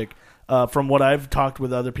biggest topic from what I've talked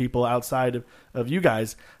with other people outside of you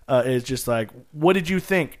guys is just like, what did you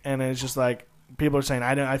think? And it's just like, people are saying,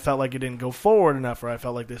 I felt like it didn't go forward enough, or I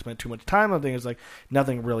felt like they spent too much time on things. It's like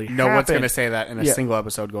nothing really happened. No one's going to say that in a single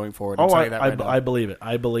episode going forward. I believe it.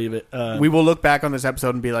 I believe it. We will look back on this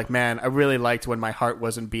episode and be like, man, I really liked when my heart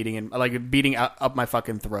wasn't beating up my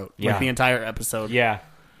fucking throat. Yeah. Like the entire episode. Yeah.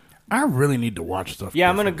 I really need to watch stuff. Yeah,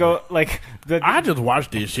 I'm going to go, I just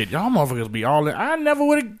watched this shit. Y'all motherfuckers be all in. I never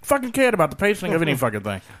would have fucking cared about the pacing of any fucking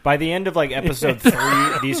thing. by the end of, episode 3,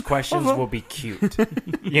 these questions will be cute.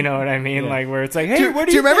 You know what I mean? Like, where it's like, hey, what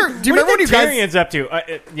do you remember? Do you remember when you guys... Tyrion's up to?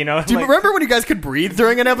 Do you remember when you guys could breathe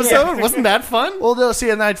during an episode? Yeah. Wasn't that fun? Well, they'll see,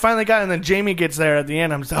 and I finally got, and then Jamie gets there at the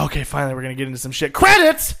end. I'm just like, okay, finally, we're going to get into some shit.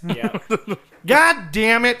 Credits! Yeah. God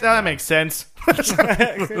damn it. That makes sense.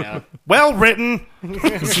 Well written.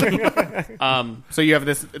 So you have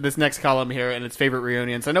this next column here, and it's favorite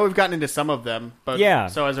reunions. I know we've gotten into some of them, but yeah.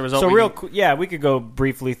 So as a result, we could go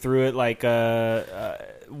briefly through it. Like,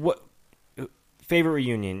 what favorite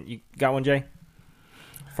reunion? You got one, Jay?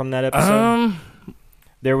 From that episode,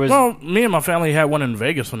 there was. Well, me and my family had one in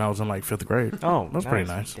Vegas when I was in 5th grade. Oh, that's pretty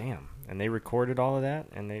nice. Damn, and they recorded all of that,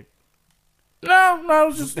 and they. No,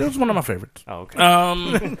 it was one of my favorites. Oh,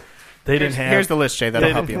 okay. They didn't have. Here's the list, Jay.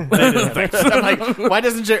 That'll help you. I'm like, why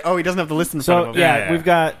doesn't Jay? Oh, he doesn't have the list in front of him. Yeah, we've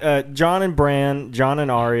got Jon and Bran, Jon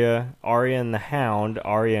and Arya, Arya and the Hound,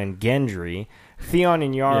 Arya and Gendry, Theon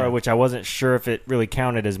and Yara, which I wasn't sure if it really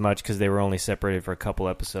counted as much because they were only separated for a couple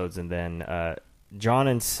episodes, and then Jon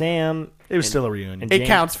and Sam. It was still a reunion. It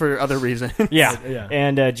counts for other reasons. Yeah.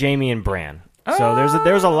 And Jaime and Bran. So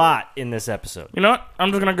there's a lot in this episode. You know what? I'm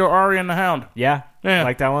just gonna go Arya and the Hound. Yeah,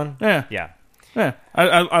 like that one. Yeah.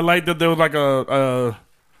 I like that there was like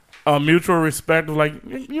a mutual respect of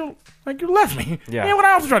you left me. Yeah. What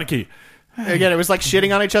else was trying to keep? Again, it was like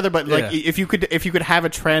shitting on each other, but if you could have a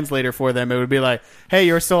translator for them, it would be like, "Hey,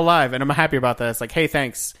 you're still alive," and I'm happy about that. It's like, "Hey,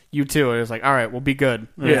 thanks, you too." And it was like, "All right, we'll be good."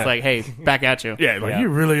 And it's like, "Hey, back at you." Yeah, you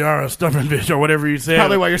really are a stubborn bitch, or whatever you said.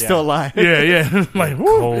 Probably why you're still alive. Yeah. Like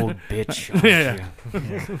cold bitch. Yeah.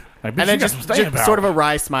 Like, and then just sort of a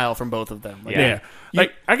wry smile from both of them.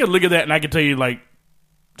 Like, I could look at that and I could tell you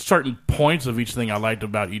certain points of each thing I liked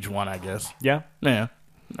about each one. I guess. Yeah. I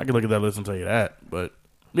could look at that list and tell you that, but.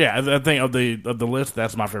 Yeah, I think of the list,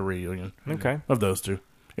 that's my favorite reunion. Okay, of those two,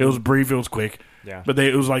 it was brief, it was quick. Yeah, but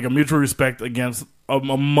it was like a mutual respect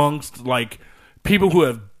amongst people who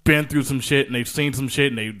have been through some shit and they've seen some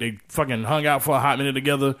shit and they fucking hung out for a hot minute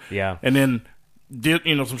together. Yeah, and then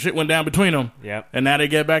some shit went down between them. Yeah, and now they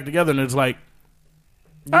get back together and it's like,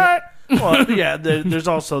 all right. Well, yeah. There's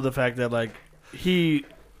also the fact that she's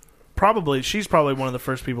probably one of the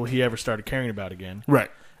first people he ever started caring about again. Right.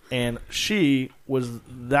 And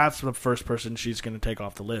that's the first person she's going to take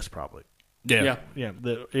off the list, probably. Yeah.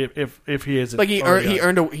 If he is he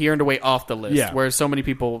earned a way off the list. Yeah. Whereas so many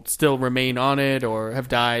people still remain on it or have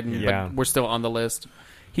died, but we're still on the list.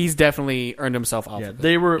 He's definitely earned himself off. Yeah,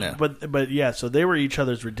 they were, but so they were each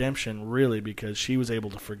other's redemption, really, because she was able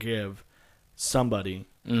to forgive somebody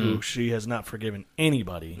who she has not forgiven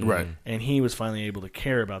anybody. Right. And he was finally able to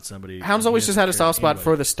care about somebody. Hound's always just had a soft spot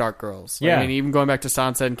for the Stark girls. Yeah. I mean, even going back to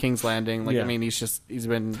Sansa and King's Landing, I mean, he's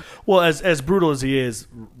been... Well, as brutal as he is,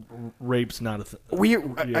 rape's not a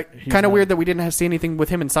thing. Kind of weird that we didn't see anything with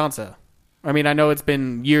him and Sansa. I mean, I know it's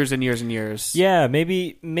been years and years and years. Yeah,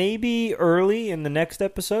 maybe early in the next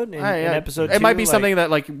episode, in episode 2. It might be something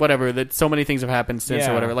that, whatever, that so many things have happened since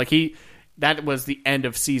or whatever. That was the end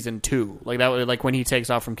of season 2. That was when he takes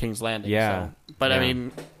off from King's Landing. Yeah. So. But I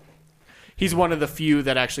mean, he's one of the few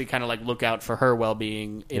that actually kind of look out for her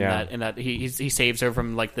well-being in that he saves her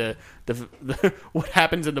from the what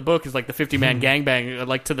happens in the book is the 50-man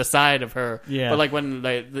gangbang to the side of her. Yeah. But when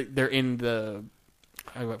they're in the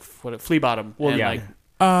flea bottom. Well, and,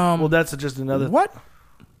 well, that's just another. What?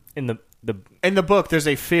 In the In the book, there's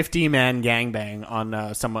a 50-man gangbang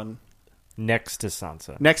on someone next to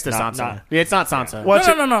Sansa. next to Not- Sansa. not- Yeah, it's not Sansa. No.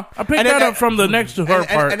 I picked And that then- up from the next to her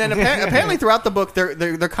part. And then apparently throughout the book,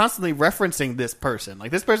 they're constantly referencing this person. Like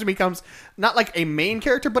this person becomes not like a main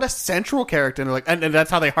character, but a central character. And they're like, and that's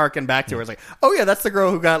how they harken back to her. It's like, oh yeah, that's the girl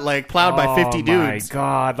who got like plowed by 50 dudes. Oh my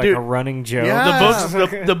god, like Dude. a running joke.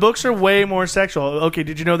 Yeah. The books are way more sexual. Okay,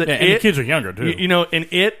 did you know that yeah, and the it? kids are younger too. You know, in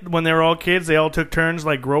It, when they were all kids, they all took turns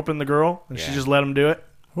like groping the girl, and she Yeah. just let them do it.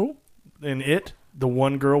 Who? In It, the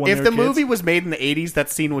one girl when If they the were kids. movie was made in the 80s, that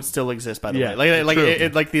scene would still exist. By the Yeah, way,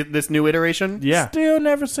 like true. this new iteration. yeah, Still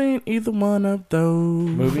never seen either one of those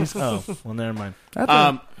movies. Oh, well, never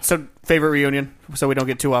mind. So favorite reunion, so we don't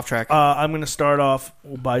get too off track. I'm going to start off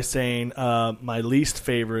by saying my least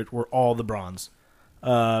favorite were all the Bronze.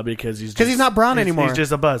 Because he's not Bronn anymore. He's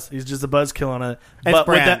just a buzz. He's just a buzzkill on a. It's but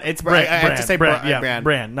with Bran. that- It's Bran. I have to say Bran. Bran. Yeah, Bran.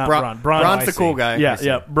 Bran, not Bron- Bron. Bron's the I cool see. guy.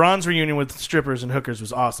 Yeah. Bron's reunion with strippers and hookers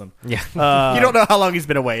was awesome. Yeah. You don't know how long he's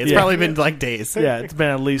been away. It's Yeah. probably been like days. Yeah, it's been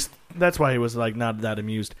at least. That's why he was like not that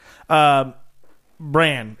amused.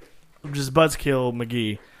 Bran, just buzzkill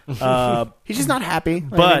McGee. He's just not happy.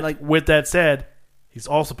 But with that said, he's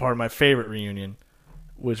also part of my favorite reunion,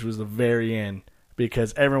 which was the very end,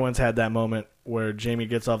 because everyone's had that moment where Jamie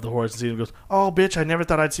gets off the horse and sees him and goes, "Oh, bitch, I never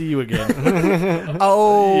thought I'd see you again."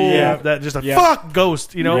 oh, that just a fuck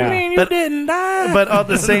ghost, you know. Yeah. I mean, you But, didn't die. but at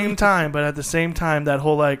the same time, that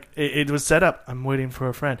whole like it was set up. I'm waiting for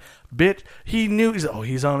a friend, bitch. He knew.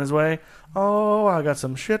 He's on his way. Oh, I got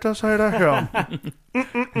some shit to say to him.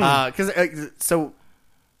 because so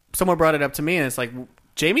someone brought it up to me, and it's like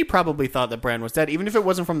Jamie probably thought that Bran was dead, even if it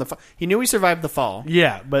wasn't from the fall. He knew he survived the fall.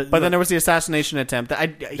 Yeah, but But then there was the assassination attempt. He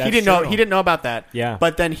didn't true. know. He didn't know about that. Yeah.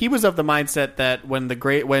 But then he was of the mindset that when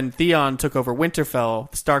Theon took over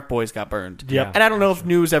Winterfell, the Stark boys got burned. Yep. And I don't know if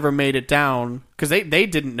news ever made it down because they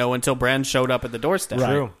didn't know until Bran showed up at the doorstep.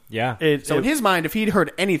 Right. True. Yeah. So in his mind, if he'd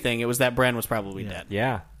heard anything, it was that Bran was probably dead.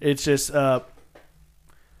 Yeah. it's just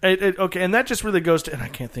okay, and that just really goes to, and I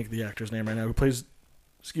can't think of the actor's name right now who plays,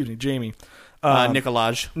 Jamie.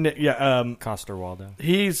 Nicolaj Coster Waldo.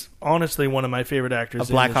 He's honestly one of my favorite actors of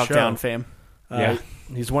Black in the Hawk show. Down fame. Yeah.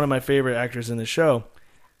 He's one of my favorite actors in the show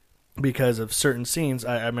because of certain scenes.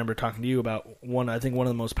 I remember talking to you about one. I think one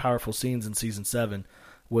of the most powerful scenes in season 7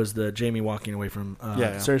 was the Jamie walking away from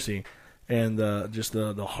Cersei, and the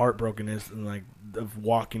heartbrokenness and like of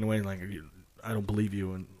walking away, like I don't believe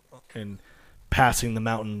you, and passing the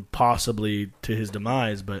mountain possibly to his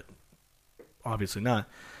demise, but obviously not.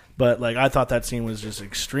 But like I thought that scene was just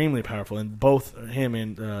extremely powerful, and both him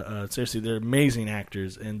and Cersei, they're amazing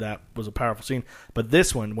actors, and that was a powerful scene. But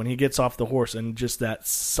this one, when he gets off the horse and just that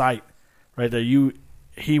sight right there,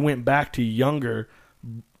 he went back to younger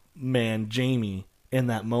man Jamie in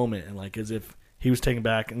that moment, and like as if he was taken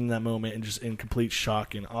back in that moment and just in complete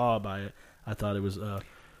shock and awe by it. I thought it was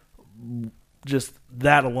just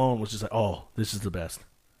that alone was just like, oh, this is the best.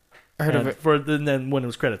 I heard of it. And then when it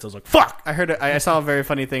was credits, I was like, fuck. I saw a very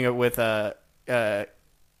funny thing with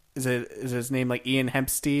is his name like Ian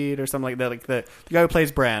Hempstead or something like that, like the guy who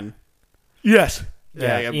plays Bran. Yes.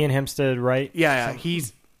 Yeah. Ian Hempstead, right? Yeah.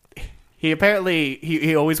 He apparently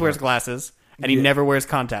he always wears glasses and he never wears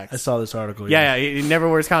contacts. I saw this article. Yeah, he never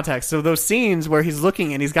wears contacts. So those scenes where he's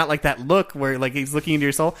looking and he's got like that look where like he's looking into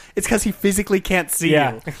your soul, it's because he physically can't see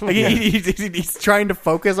Yeah. you. Like he's trying to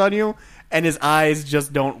focus on you, and his eyes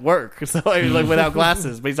just don't work. So like without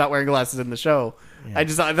glasses, but he's not wearing glasses in the show. I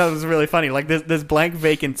thought it was really funny. Like this blank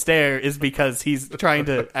vacant stare is because he's trying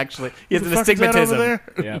to actually he has an Fuck is that over astigmatism.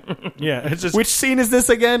 there? Yeah. Yeah, it's just Which scene is this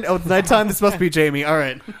again? Oh, it's nighttime. This must be Jamie. All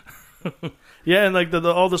right. yeah, and like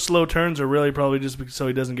all the slow turns are really probably just so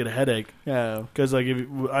he doesn't get a headache. Yeah. Because like if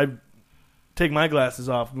I take my glasses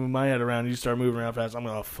off, move my head around, you start moving around fast, I'm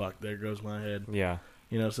like, oh fuck, there goes my head. Yeah.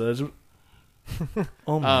 You know, so there's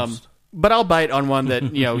almost. But I'll bite on one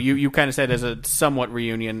that you kind of said as a somewhat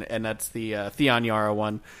reunion, and that's the Theon Yara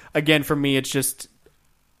one. Again, for me, it's just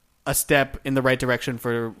a step in the right direction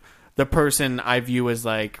for the person I view as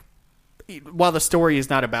like, while the story is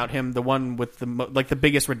not about him, the one with the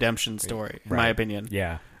biggest redemption story, in my opinion.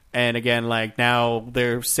 Yeah. And again, like now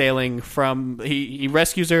they're sailing from he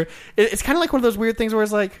rescues her. It's kind of like one of those weird things where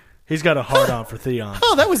it's like, He's got a hard on for Theon.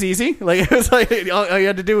 oh, that was easy. Like it was like all you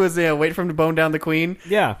had to do was wait for him to bone down the queen.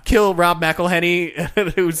 Yeah. Kill Rob McElhenney,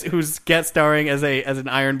 who's guest starring as an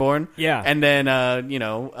Ironborn. Yeah. And then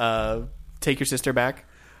take your sister back.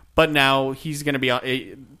 But now he's going to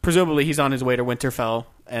be presumably he's on his way to Winterfell,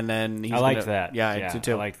 and then he's I liked gonna, that. Yeah, I did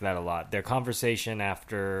too. I liked that a lot. Their conversation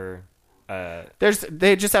after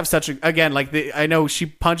They just have such a, again, like I know she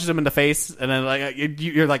punches him in the face, and then like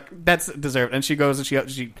you're like, that's deserved, and she goes and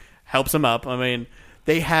she helps him up. I mean,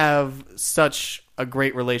 they have such a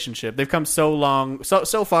great relationship. They've come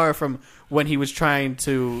so far from when he was trying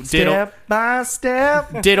to Step by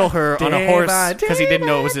step. diddle her on a Day horse by because he didn't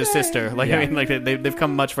know it was day his by sister. Like, Yeah. I mean, like they've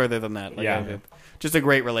come much further than that. Like, Yeah. just a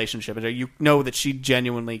great relationship. And you know that she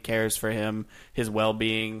genuinely cares for him, his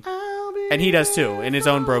well-being, and he does too, in his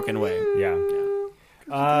own broken way. Yeah.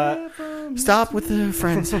 Stop with the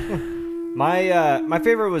friends. My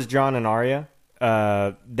favorite was John and Arya.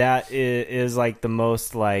 That is like the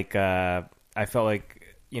most like I felt like,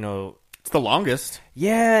 you know, It's the longest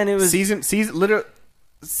yeah, and it was season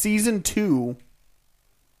 2.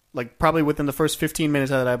 Like probably within the first 15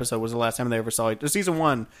 minutes of that episode was the last time they ever saw each other. Season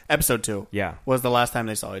 1, episode 2. Yeah. was the last time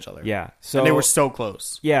they saw each other. yeah. So and they were so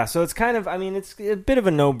close. yeah, so it's kind of, I mean, it's a bit of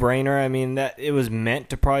a no-brainer. I mean, that it was meant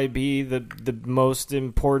to probably be the most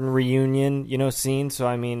important reunion, you know, scene. So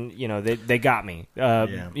I mean, you know, they got me.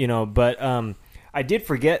 You know, but I did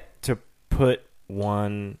forget to put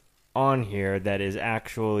one on here that is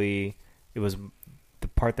actually, it was the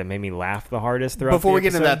part that made me laugh the hardest throughout. Before the we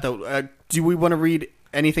get into episode. that, though, do we want to read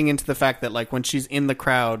anything into the fact that, like, when she's in the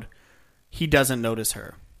crowd, he doesn't notice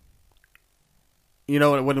her? You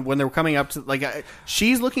know, when they're coming up to, like,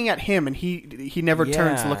 she's looking at him, and he never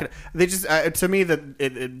turns to look at. They just to me that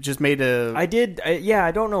it just made a. I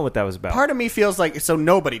don't know what that was about. Part of me feels like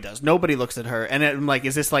nobody does. Nobody looks at her, and I'm like,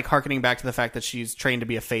 is this like harkening back to the fact that she's trained to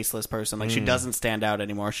be a faceless person? Like she doesn't stand out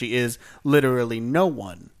anymore. She is literally no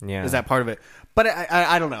one. Yeah. Is that part of it? But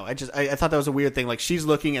I don't know. I thought that was a weird thing. Like she's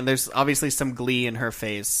looking, and there's obviously some glee in her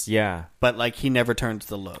face. Yeah. But like he never turns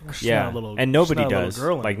to look. Yeah. not a little- And nobody she's not a little does.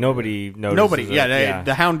 girl Like anymore. nobody notices. Nobody. it. Yeah.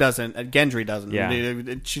 The Hound doesn't. Gendry doesn't. Yeah.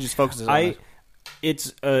 She just focuses on it.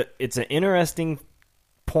 It's an interesting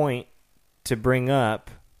point to bring up,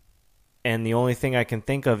 and the only thing I can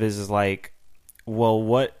think of is like, well,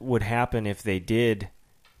 what would happen if they did?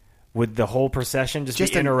 Would the whole procession just be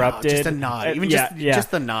interrupted? Just a nod. Even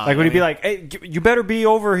just the nod. Like, would I he be mean- like, "Hey, you better be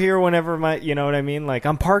over here whenever you know what I mean? Like,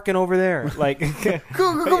 I'm parking over there." Like,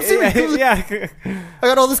 Come see me. yeah. I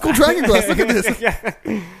got all this cool dragon glass. Look at this. Yeah.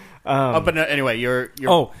 But no, anyway, you're.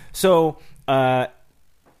 Oh, so,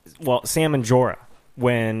 well, Sam and Jorah,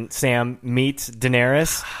 when Sam meets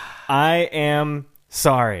Daenerys, I am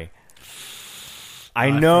sorry. I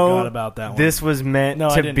know forgot about that one. this was meant No,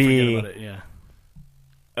 I to didn't be forget about it. Yeah.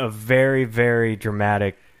 a very, very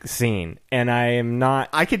dramatic scene, and I am not.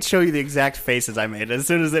 I could show you the exact faces I made as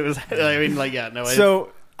soon as it was. I mean, like, yeah, no.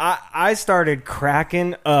 So I started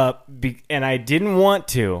cracking up, and I didn't want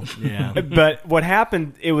to. Yeah. But what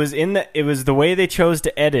happened? It was the way they chose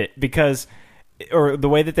to edit or the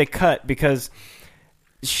way that they cut, because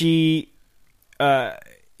he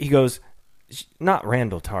goes, not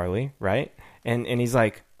Randall Tarley, right? And he's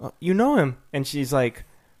like, you know him, and she's like,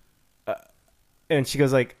 and she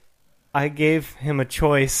goes like, I gave him a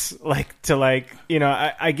choice, I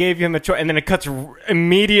gave him a choice, and then it cuts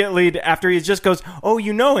immediately after he just goes, oh,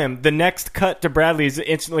 you know him. The next cut to Bradley is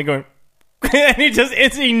instantly going, and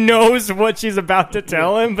he knows what she's about to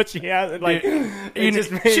tell him, but she has like,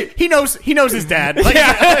 he knows his dad. Like,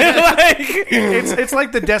 It's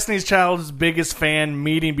like the Destiny's Child's biggest fan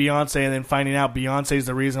meeting Beyonce and then finding out Beyonce's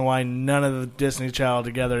the reason why none of the Destiny's Child are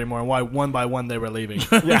together anymore and why one by one they were leaving.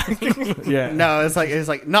 Yeah. no, it's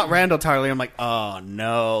like not Randall Tarley. I'm like, oh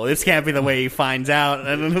no, this can't be the way he finds out.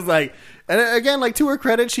 And it's like, and again, like to her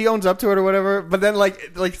credit, she owns up to it or whatever. But then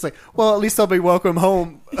like it's like, well, at least I'll be welcome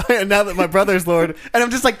home. And now that my brother's Lord, and I'm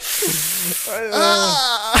just like,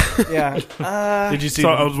 yeah. Did you see? So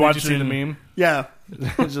the, I was did you see the watching- meme? yeah.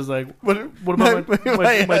 It's just like, what about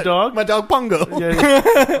my dog? My dog Pongo. Yeah,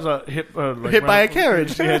 it was hit Hit by a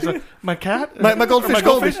carriage. Yeah, it's like, my cat, My goldfish my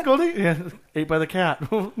Goldie. Goldie, yeah, ate by the cat.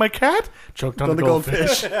 My cat choked on the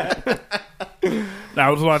goldfish. I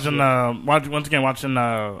was watching, watching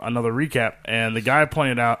another recap, and the guy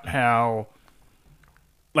pointed out how,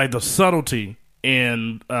 like, the subtlety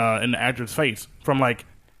in the actor's face from like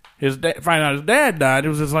finding out his dad died. It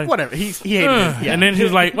was just like Whatever. He hated it. Yeah. and then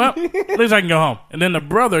he's like, well, at least I can go home. And then the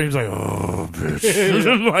brother, he was like, oh, bitch. It was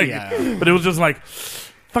just like, Yeah. But it was just like,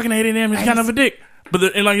 fucking hating him. He's kind of a dick.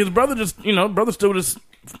 But and like his brother just, brother stood with his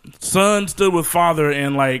son, stood with father,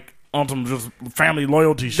 and like on some just family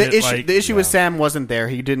loyalty shit. The issue with Sam wasn't there.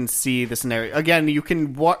 He didn't see the scenario. Again, you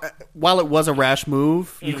can while it was a rash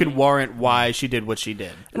move, you can warrant why she did what she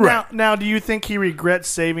did. Now, do you think he regrets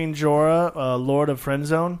saving Jorah, Lord of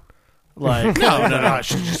Friendzone? Like, No.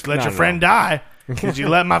 just let your friend die. Did you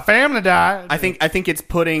let my family die? I think it's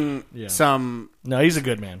putting some. No, he's a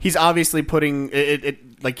good man. He's obviously putting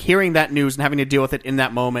it like hearing that news and having to deal with it in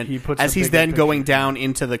that moment. He puts as the he's bigger then picture. going down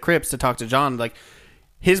into the crypts to talk to John. Like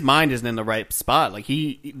his mind isn't in the right spot. Like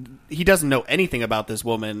he doesn't know anything about this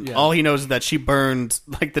woman. Yeah. All he knows is that she burned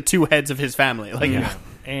like the two heads of his family. Like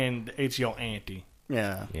And it's your auntie.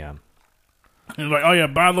 yeah. Yeah. He's like, oh yeah,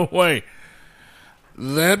 by the way,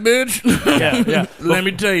 that bitch. Yeah. Let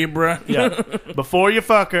me tell you, bruh. Yeah. Before you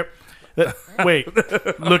fuck her. Wait.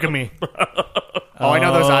 Look at me. Oh, I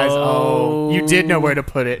know those eyes. Oh, you did know where to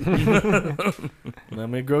put it. Let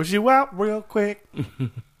me gross you out real quick.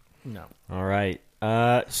 No. All right.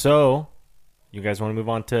 So, you guys want to move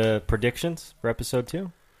on to predictions for episode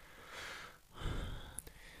 2?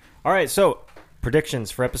 All right. So,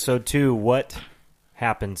 predictions for episode 2. What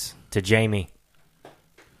happens to Jamie?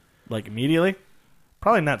 Like immediately?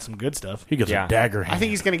 Probably not some good stuff. He gets Yeah. a dagger hand. I think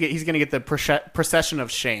he's gonna get the procession of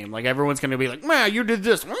shame. Like everyone's gonna be like, "Man, you did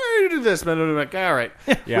this. Man, you did this." But I'm like, all right.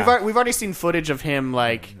 Yeah. We've already seen footage of him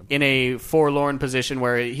like in a forlorn position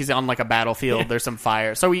where he's on like a battlefield. There's some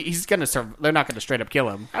fire, so he's gonna serve. They're not gonna straight up kill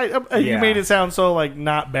him. You Yeah. made it sound so like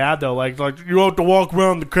not bad though. Like you have to walk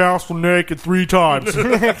around the castle naked 3 times.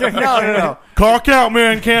 No. Cock out,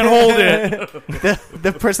 man, can't hold it.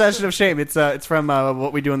 The procession of shame. It's from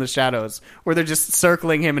What We Do in the Shadows, where they're just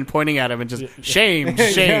circling him and pointing at him and just shame,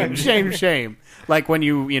 shame, shame, shame. Like when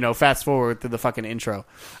you fast forward through the fucking intro.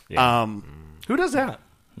 Who does that?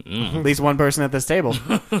 At least one person at this table.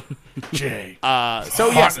 Jay. So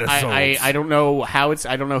yes, Heartless I don't know how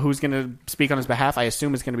I don't know who's going to speak on his behalf. I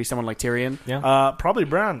assume it's going to be someone like Tyrion. Yeah. Probably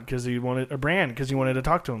Bran because he wanted to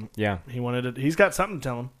talk to him. Yeah. He's got something to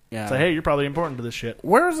tell him. Yeah. Say, hey, you're probably important to this shit.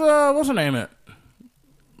 Where's what's her name at?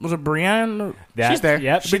 Was it Brienne? She's there.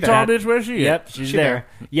 Yep. She's Big there. tall bitch. Where's she? Yep. At? She's there.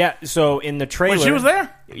 Yeah. So in the trailer, Wait, she was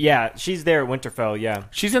there. Yeah, she's there at Winterfell. Yeah.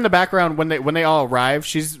 She's in the background when they all arrive.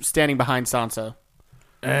 She's standing behind Sansa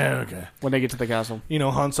Okay. when they get to the castle. You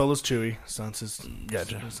know, Han Solo's Chewie. Sansa's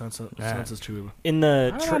Gotcha. Sansa's Chewie. In the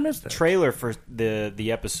How did I miss that? trailer for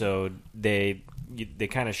the episode, they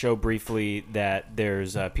kind of show briefly that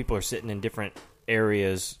there's people are sitting in different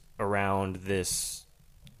areas around this.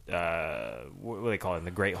 What do they call it? In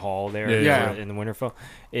the Great Hall there, Yeah. in the Winterfell,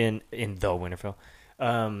 in the Winterfell,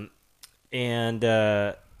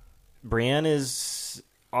 and Brienne is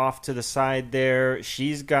off to the side there.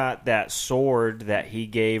 She's got that sword that he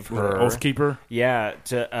gave her, Oathkeeper. yeah,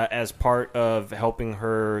 to as part of helping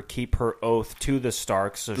her keep her oath to the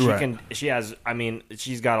Starks, so she Right. can. She has. I mean,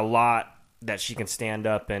 she's got a lot that she can stand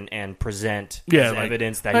up and present Yeah, as like,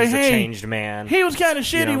 evidence that hey, he's a hey, changed man. He was kind of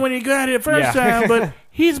shitty know? when he got here first Yeah. time, but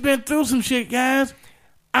he's been through some shit, guys.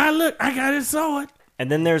 I got his sword. And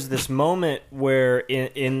then there's this moment where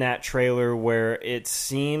in that trailer where it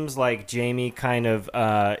seems like Jamie kind of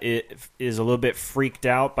is a little bit freaked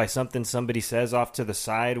out by something somebody says off to the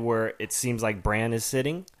side where it seems like Bran is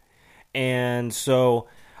sitting. And so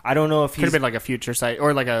I don't know if Could have been like a future sight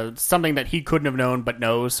or like a something that he couldn't have known but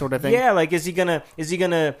knows sort of thing. yeah, like is he gonna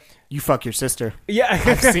You fuck your sister. yeah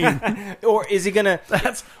I've seen. or is he gonna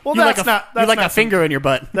That's You that's like not. you That's like not a finger in your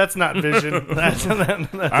butt. That's not vision.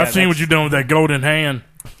 I've seen what you done with that golden hand.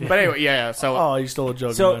 But anyway, yeah. So Oh, you stole a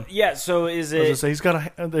joke. so man. yeah so is I was gonna it say he's got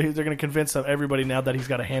a. They're going to convince everybody now that he's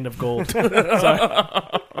got a hand of gold.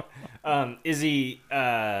 is he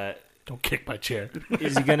Don't kick my chair.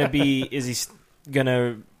 is he gonna be is he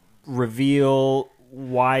gonna reveal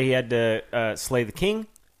why he had to slay the king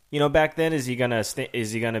back then? Is he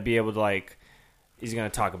gonna be able to like is he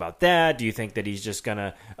gonna talk about that? Do you think that he's just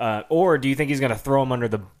gonna or do you think he's gonna throw him under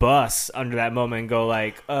the bus under that moment and go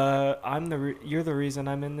like you're the reason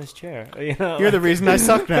I'm in this chair, you're the reason I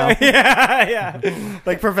suck now. yeah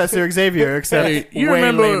Like Professor Xavier, except Hey, you way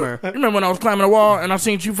remember? lamer. You remember when I was climbing the wall and I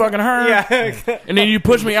seen you fucking her? yeah And then you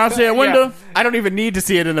pushed me outside that window. I don't even need to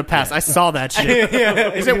see it in the past. I saw that shit.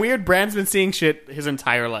 Is it weird? Bran's been seeing shit his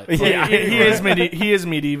entire life. Yeah. He is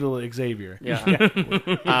medieval Xavier.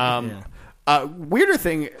 Yeah. Weirder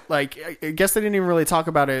thing, like I guess they didn't even really talk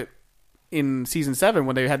about it in season 7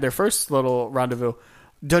 when they had their first little rendezvous.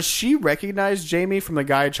 Does she recognize Jamie from the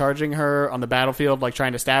guy charging her on the battlefield, like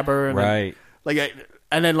trying to stab her? And right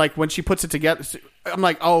and then like when she puts it together, I'm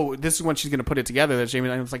like, oh, this is when she's going to put it together. That Jamie.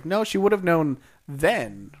 And I was like, no, she would have known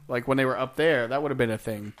then, like when they were up there. That would have been a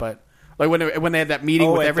thing. But Like when they had that meeting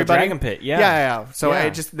Oh, with at the everybody. Dragon Pit, yeah. Yeah. So Yeah.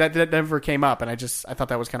 it just that never came up, and I thought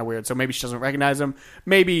that was kind of weird. So maybe she doesn't recognize him.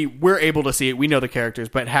 Maybe we're able to see it. We know the characters,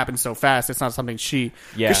 but it happens so fast. It's not something Yeah.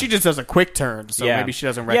 because she just does a quick turn. So maybe she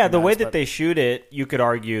doesn't recognize. Yeah, the way that but- they shoot it, you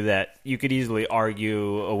could easily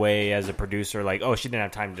argue away as a producer, like, oh, she didn't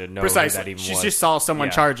have time to know who that precisely. even She was. just saw someone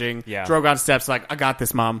Yeah. charging. Yeah. Drogon steps like, I got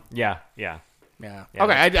this, mom. Yeah. Yeah. Yeah,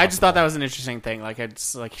 Okay. I that's just thought that was an interesting thing. Like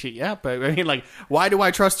it's like but I mean, like, why do I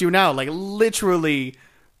trust you now? Like literally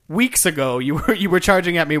weeks ago, you were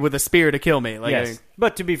charging at me with a spear to kill me. Like, Yes,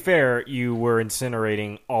 but to be fair, you were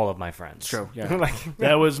incinerating all of my friends. True, yeah. Like,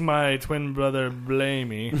 That was my twin brother,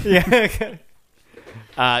 Blamey.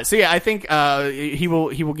 yeah. So yeah, I think he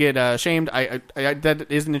will get shamed. I that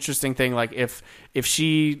is an interesting thing. Like if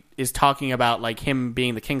she is talking about like him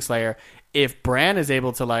being the Kingslayer, if Bran is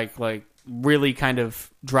able to like really kind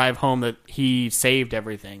of drive home that he saved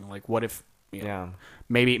everything, like what if you know, Yeah.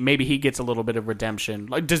 maybe he gets a little bit of redemption,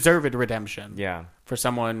 like deserved redemption, Yeah. for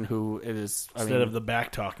someone who is Instead of the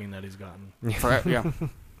back talking that he's gotten. yeah.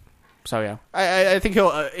 So yeah, I think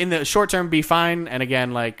he'll in the short term be fine, and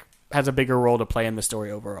again like has a bigger role to play in the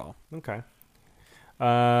story overall. Okay.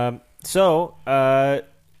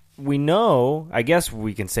 We know, I guess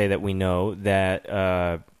we can say that we know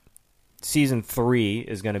that season 3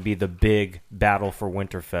 is going to be the big battle for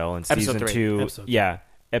Winterfell, and Episode season 3. 2, Episode 3. yeah,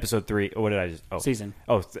 episode 3. What did I just? Oh, Season.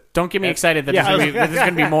 Oh, Don't get me excited that Yeah. there's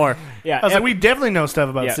going to be more. yeah. I was like, we definitely know stuff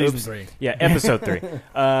about Yeah, season oops. 3. Yeah, episode 3.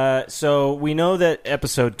 So we know that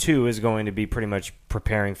episode 2 is going to be pretty much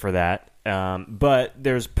preparing for that. But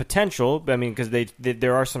there's potential. I mean, because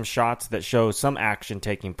there are some shots that show some action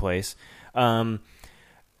taking place.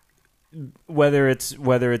 Whether it's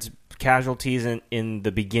casualties in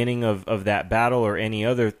the beginning of that battle or any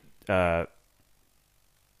other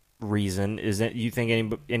reason, is that you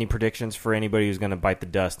think any predictions for anybody who's going to bite the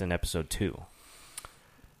dust in episode 2?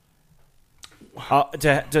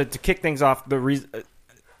 To kick things off, the reason,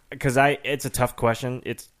 because it's a tough question.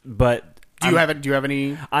 Do you have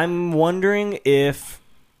any? I'm wondering if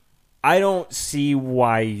I don't see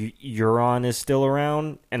why Euron is still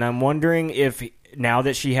around, and I'm wondering if now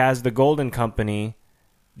that she has the Golden Company,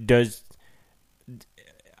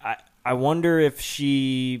 I wonder if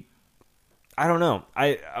she. I don't know.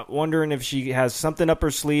 I'm wondering if she has something up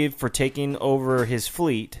her sleeve for taking over his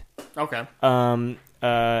fleet. Okay.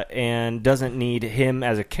 And doesn't need him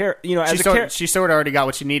as a character. You know, She sort of already got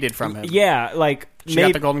what she needed from him. Yeah, like She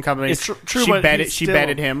got the Golden Company. It's true, she but betted. he's She still-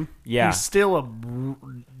 betted him. Yeah, He's still a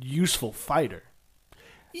useful fighter.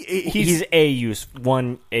 he's a useful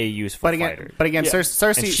But again, fighter. but again, Yeah.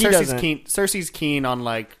 Cersei, And she Cersei's doesn't- keen. Cersei's keen on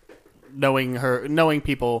like knowing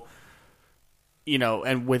people, you know,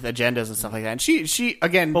 and with agendas and stuff like that. And she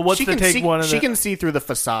again, But what's she to can take see, one of she the- can see through the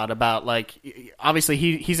facade about like obviously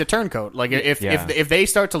he's a turncoat. Like if Yeah. if they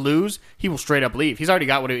start to lose, he will straight up leave. He's already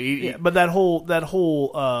got what he. Yeah, but that whole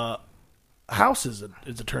house is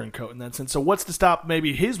a turncoat in that sense. So what's to stop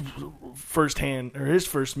maybe his first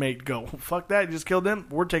mate go, fuck that, you just killed them.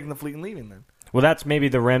 We're taking the fleet and leaving then. Well, that's maybe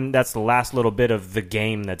that's the last little bit of the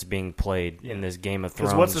game that's being played in this Game of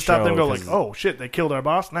Thrones. Because what's to stop them show, go like, 'cause- oh shit, they killed our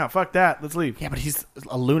boss. Now fuck that, let's leave. Yeah, but he's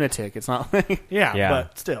a lunatic. It's not like Yeah, Yeah.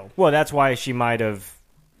 but still. Well, that's why she might have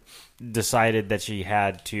decided that she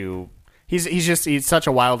had to. he's such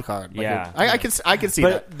a wild card. Like, Yeah. I can see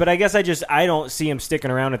that. But I guess I don't see him sticking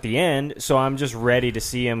around at the end, so I'm just ready to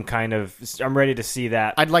see him I'm ready to see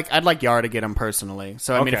that. I'd like Yar to get him personally.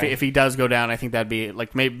 So I mean, Okay. if he does go down, I think that'd be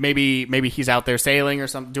like maybe he's out there sailing or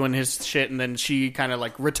something, doing his shit, and then she kind of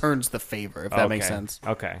like returns the favor, if that makes Okay. sense.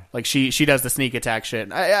 Okay. Like she does the sneak attack shit.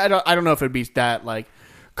 I don't know if it'd be that like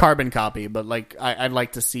carbon copy, but like I'd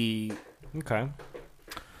like to see Okay.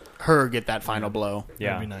 her get that final blow.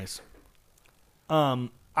 Yeah. That'd be nice.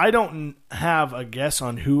 I don't have a guess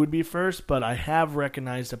on who would be first, but I have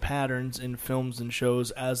recognized the patterns in films and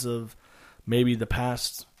shows as of maybe the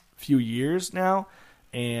past few years now.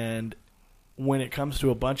 And when it comes to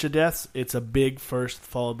a bunch of deaths, it's a big first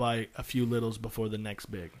followed by a few littles before the next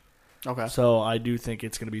big. Okay. So I do think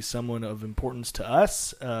it's going to be someone of importance to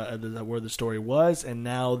us, where the story was, and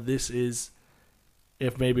now this is.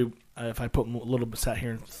 If I put sat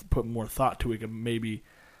here and put more thought to it, maybe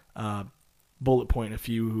bullet point a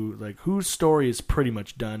few whose story is pretty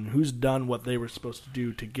much done, who's done what they were supposed to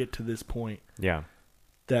do to get to this point Yeah.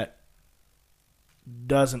 that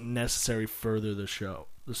doesn't necessarily further the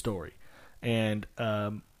story, and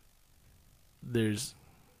there's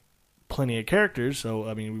plenty of characters. So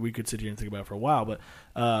I mean, we could sit here and think about it for a while, but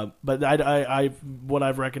I what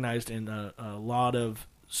I've recognized in a lot of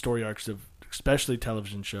story arcs of especially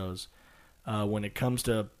television shows, when it comes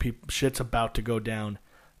to shit's about to go down,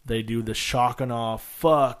 they do the shock and awe,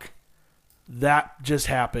 fuck, that just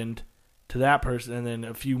happened to that person, and then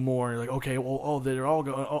a few more, like, okay, well, they're all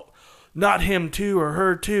going, not him too or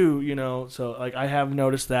her too, So like I have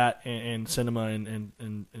noticed that in cinema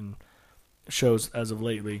and shows as of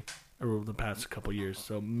lately, or the past couple years.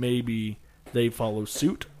 So maybe they follow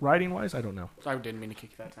suit writing wise. I don't know. I didn't mean to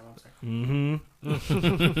kick you that time. Mm-hmm.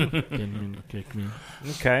 Didn't mean to kick me.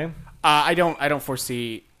 Okay. I don't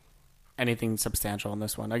foresee anything substantial in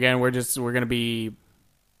this one. Again, we're gonna be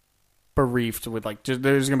bereaved with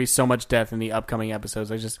there's gonna be so much death in the upcoming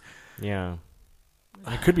episodes. Yeah.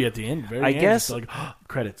 It could be at the end. I guess just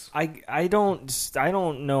credits. I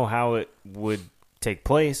don't know how it would take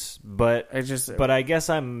place, but I guess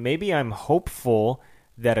I'm hopeful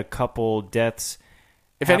that a couple deaths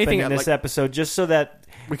if happen anything in this episode, just so that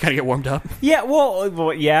we gotta get warmed up. Yeah,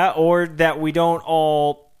 well, yeah, or that we don't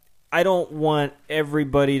all. I don't want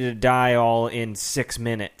everybody to die all in 6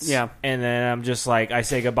 minutes. Yeah, and then I'm just like I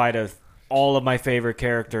say goodbye to all of my favorite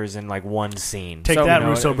characters in like one scene. Take that,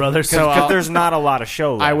 Russo brothers. Because there's not a lot of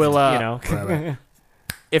show left, I will. Right.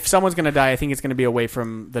 If someone's gonna die, I think it's gonna be away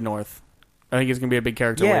from the North. I think he's going to be a big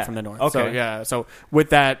character away from the North. Okay. So, so with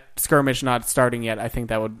that skirmish not starting yet, I think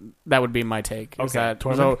that would be my take. Okay.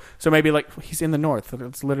 So maybe he's in the North.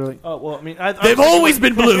 It's literally. Oh well, I mean, they've always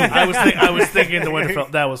been blue. I was thinking the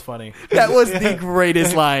Winterfell. That was funny. That was the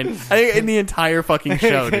greatest line in the entire fucking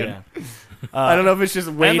show, dude. Yeah. I don't know if it's just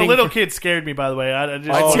waiting. And the little kid scared me, by the way. I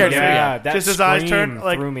scared me. Yeah, that just his eyes turned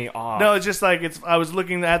threw me off. No, it's just like I was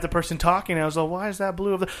looking at the person talking. And I was like, why is that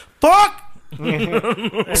blue? Fuck.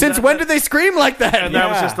 Since when did they scream like that? And that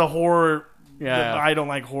was just the horror. Yeah, I don't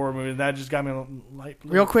like horror movies. That just got me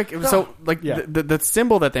real quick. So, the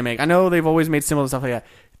symbol that they make. I know they've always made symbols and stuff like that.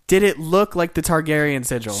 Did it look like the Targaryen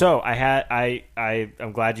sigil? So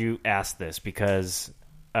I'm glad you asked this because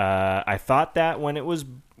I thought that when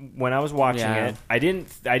I was watching it, I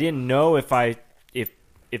didn't know if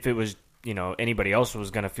it was anybody else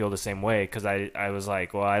was going to feel the same way because I was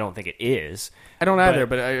like, well, I don't think it is. I don't either,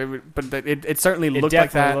 but it certainly looked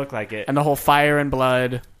like that. Looked like it, and the whole fire and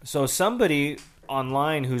blood. So somebody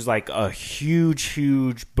online who's like a huge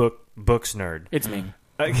books nerd. It's me.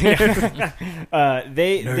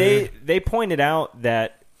 They pointed out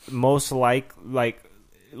that most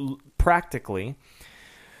practically.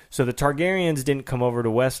 So the Targaryens didn't come over to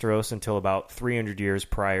Westeros until about 300 years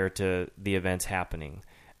prior to the events happening.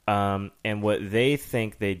 And what they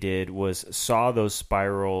think they did was saw those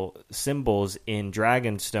spiral symbols in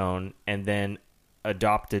Dragonstone and then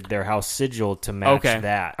adopted their house sigil to match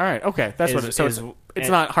that. All right, okay. That's what it is. So it's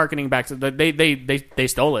not hearkening back to they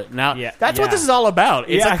stole it. Now that's what this is all about.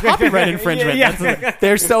 It's a copyright infringement.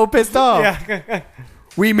 They're so pissed off. Yeah.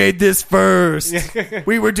 We made this first.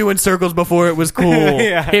 We were doing circles before it was cool.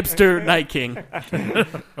 Hipster Night King.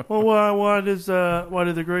 Well, why did the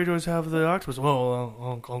Greyjoys have the octopus?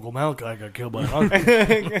 Well, Uncle Malachi got killed by an octopus.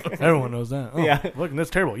 Everyone knows that. Oh, look, that's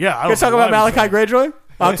terrible. Yeah, I Let's talk about Malachi Greyjoy.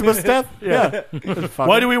 Octopus death. Yeah.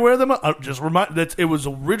 Why do we wear them? Just remind that it was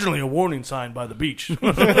originally a warning sign by the beach.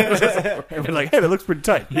 Like, hey, that looks pretty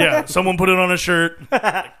tight. Yeah, someone put it on a shirt.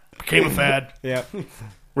 Became a fad. Yeah,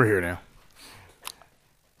 we're here now.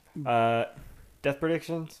 Death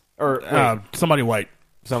predictions or somebody white.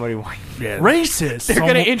 Somebody white. Yeah. Racist. They're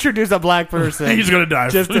going to introduce a black person. He's going to die.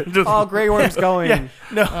 Grey Worm's going. Yeah.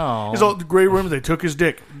 No. It's all the Grey Worms. They took his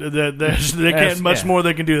dick. They can't much more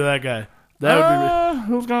they can do to that guy. That would be.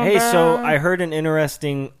 Who's going? Hey, so I heard an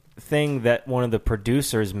interesting thing that one of the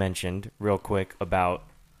producers mentioned real quick about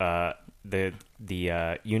the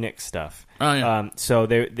eunuch stuff. Oh yeah. So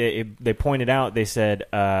they pointed out. They said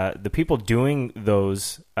the people doing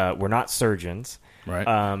those were not surgeons.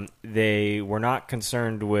 Right. They were not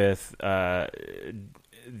concerned with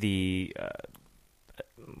the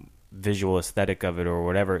visual aesthetic of it or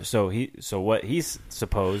whatever. So what he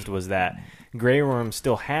supposed was that Grey Worm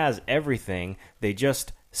still has everything. They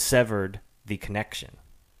just severed the connection.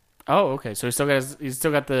 Oh, okay. So he's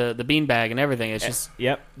still got the beanbag and everything. It's just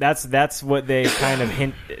That's what they kind of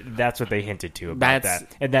hint. That's what they hinted to about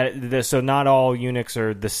that. And so not all eunuchs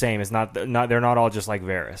are the same. It's not they're not all just like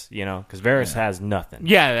Varys, because Varys has nothing.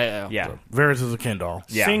 Yeah. So Varys is a Ken doll.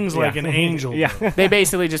 Sings like an angel. Yeah. They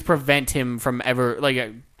basically just prevent him from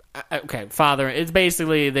ever father. It's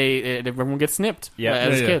basically everyone gets snipped. Yeah.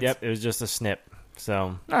 As kids. Yep. It was just a snip.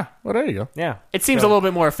 So Well, there you go. yeah, It seems a little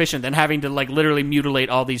bit more efficient than having to like literally mutilate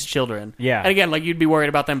all these children. Yeah. And again, like you'd be worried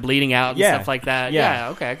about them bleeding out and Yeah. stuff like that. Yeah.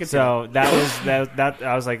 Okay, I could see that. So that was that.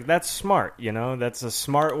 I was like, that's smart. That's a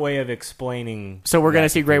smart way of explaining. So we're gonna that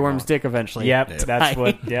see to Grey people. Worm's dick eventually. Yep, that's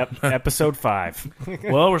what. Yep, episode 5.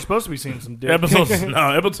 Well, we're supposed to be seeing some dick. Episode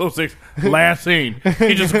 6, last scene.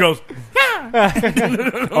 He just goes,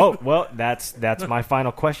 Oh well, that's my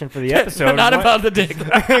final question for the episode. Not What- about the dick.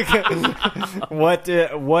 what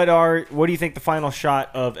do you think the final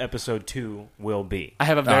shot of episode 2 will be? I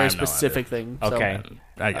have a I very have no specific thing. so- Okay,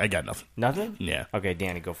 I got nothing. nothing. Yeah. Okay,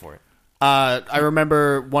 Danny, go for it. I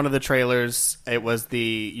remember one of the trailers. It was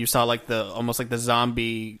you saw like almost like the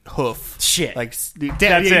zombie hoof. Shit. Like That's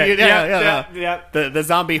it. Yeah. Yep. The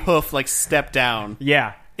zombie hoof like stepped down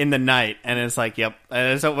Yeah, in the night, and it's like, yep.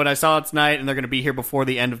 And so when I saw it's night, and they're going to be here before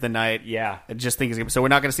the end of the night. yeah, I just think so. We're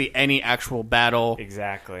not going to see any actual battle.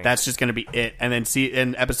 exactly. That's just going to be it, and then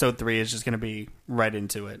and episode 3 is just going to be right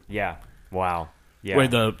into it. yeah. Wow. Yeah.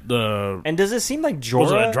 Wait, the and does it seem like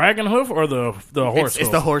was it a Jorah? dragon hoof or the horse? It's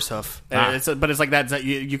hoof? the horse hoof. Ah. But it's like that.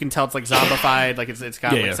 You can tell it's like zombified. Like it's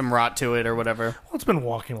got Yeah. some rot to it or whatever. Well, it's been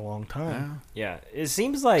walking a long time. Yeah, it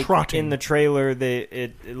seems like Trotting. in the trailer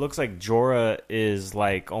it looks like Jorah is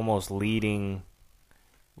like almost leading,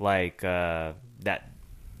 like that,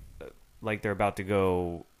 like they're about to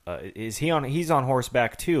go. Is he on? He's on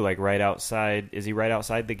horseback too, like right outside. Is he right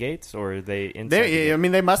outside the gates, or are they inside? the I gates?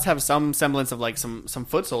 mean, they must have some semblance of like some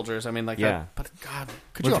foot soldiers. I mean, like Yeah. that. But God,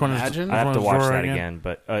 could Which you one is- imagine I have to Which one watch is Jorah that again? again.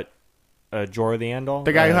 But Jorah the Andal,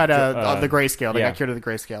 the guy who had Jo- the grayscale? They yeah. got cured of the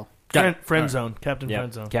grayscale. Got it. Friend All right. zone, Captain yeah,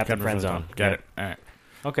 Friend zone. Captain Friendzone. Got it. All right.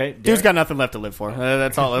 Okay, Dude's Derek? got nothing left to live for.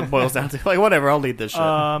 That's all it boils down to. Like whatever, I'll lead this shit.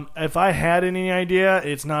 If I had any idea,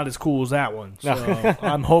 it's not as cool as that one. So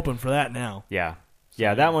I'm hoping for that now. Yeah,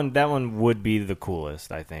 yeah. That one would be the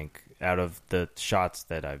coolest, I think, out of the shots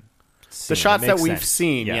that I've seen. The shots It that makes we've sense.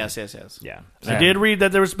 seen. Yeah. Yes. Yeah. I did read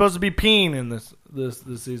that there was supposed to be peeing in this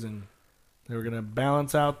season. They were going to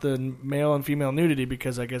balance out the male and female nudity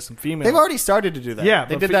because I guess some female They've already started to do that. Yeah,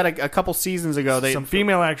 they but did that a couple seasons ago. some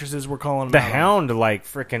female actresses were calling them The out. Hound like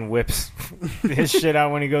freaking whips his shit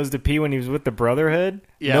out when he goes to pee when he was with the Brotherhood.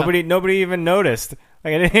 Yeah. Nobody even noticed.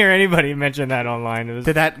 Like I didn't hear anybody mention that online. It was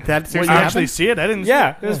Did that Well, seriously you happen? actually see it? I didn't.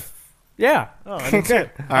 yeah, See it it. was, yeah. Oh, I didn't see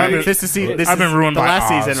it. All right, this is I've been ruined the by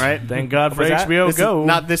last Oz. season, right? Thank God for Was that- HBO This is Go.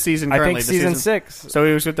 not this season. I Currently, think this season 6. So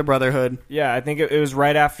he was with the Brotherhood. Yeah, I think it was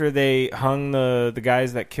right after they hung the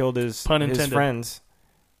guys that killed his Pun his intended. friends.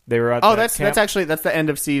 They were at Oh, that that's camp. actually that's the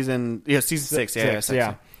end of season. Yeah, season 6. Yeah,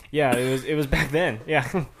 Six, yeah. It was back then. Yeah,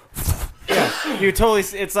 yeah. You totally.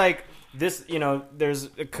 It's like this.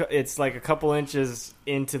 It's like a couple inches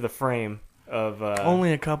into the frame of.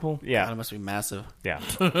 Only a couple. God, Yeah, it must be massive. yeah.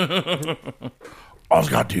 All's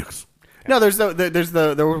got dukes. No, there's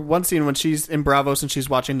there was one scene when she's in Bravos and she's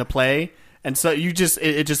watching the play, and so it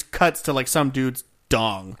just cuts to like some dude's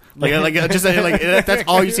dong, like just like that's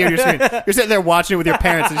all you see on your screen. You're sitting there watching it with your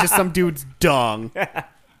parents, and it's just some dude's dong.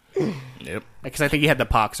 Yep. Because I think he had the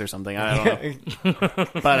pox or something. I don't know.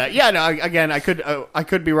 But yeah, no. Again, I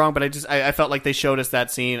could be wrong, but I felt like they showed us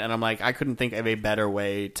that scene, and I'm like, I couldn't think of a better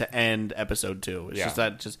way to end episode 2. It's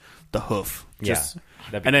Yeah. just the hoof, just,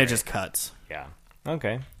 That'd be and then it great. just cuts. Yeah.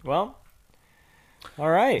 Okay. Well. All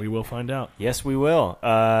right. We will find out. Yes, we will.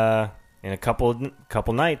 In a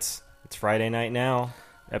couple nights. It's Friday night now.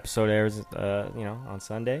 Episode airs, on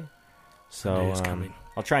Sunday. So Sunday is coming.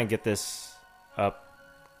 I'll try and get this up.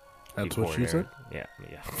 That's before what she it said. aired.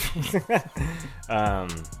 Yeah.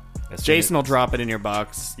 As soon Jason will drop it in your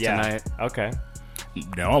box tonight. Okay.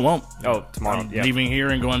 No, I won't. Oh, tomorrow. I'm Yeah. leaving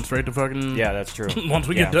here and going straight to fucking. Yeah, that's true. Once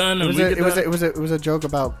we Yeah. get done, and we get done. It was a joke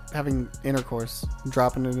about having intercourse,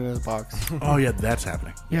 dropping it in his box. Oh yeah, that's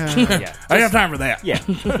happening. Yeah. Yeah. I don't have time for that. Yeah.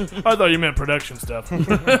 I thought you meant production stuff.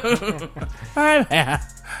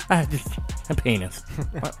 I just a penis.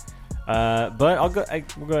 But we'll go ahead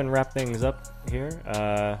and wrap things up here.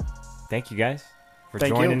 Thank you guys for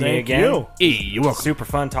Thank you. joining me Thank again. you. Hey, you're welcome. Super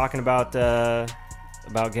fun talking about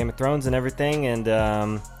Game of Thrones and everything. And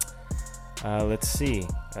let's see,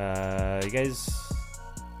 you guys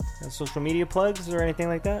have social media plugs or anything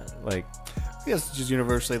like that? Like, I guess just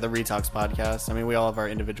universally the Retox podcast. I mean, we all have our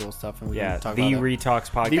individual stuff, and we yeah, can talk the about it.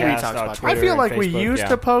 Retox podcast. The Retox on podcast. I Twitter feel and like we Facebook, used yeah.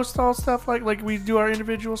 to post all stuff like we do our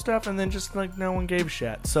individual stuff, and then just like no one gave a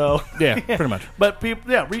shit. So Yeah, pretty much. but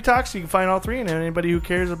people, yeah, Retox. You can find all three, and anybody who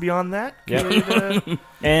cares beyond that. Yeah. could,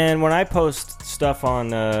 And when I post stuff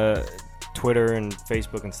on Twitter and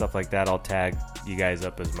Facebook and stuff like that, I'll tag you guys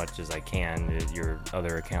up as much as I can. Your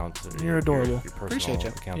other accounts. You're adorable. Your personal Appreciate you.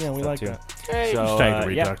 accounts yeah, and we stuff like too. that. So, Just tag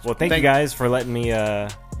the yeah. Retox. Well, thank you guys for letting me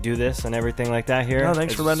do this and everything like that here. No,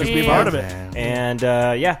 thanks for letting us It's be a part of it. fun. And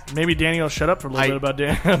yeah, Maybe Danny will shut up for a little bit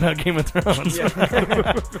about Game of Thrones.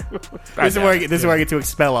 This is where I get to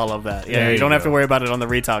expel all of that. Yeah, There you you don't have go. to worry about it on the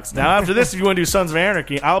Retox. Now, after this, if you want to do Sons of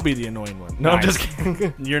Anarchy, I'll be the annoying one. No, I'm Nice. just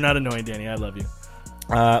kidding. You're not annoying, Danny. I love you.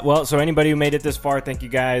 well, so anybody who made it this far, thank you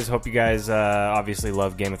guys. Hope you guys obviously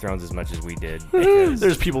love Game of Thrones as much as we did. because-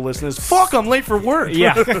 There's people listening. Fuck, I'm late for work.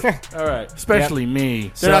 yeah. All right. Especially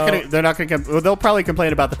me. They're not gonna. Well, they'll probably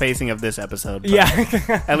complain about the pacing of this episode. But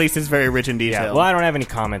Yeah. At least it's very rich in Yeah, detail. well, I don't have any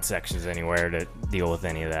comment sections anywhere to deal with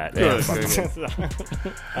any of that.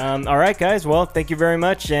 All right, guys. Well, thank you very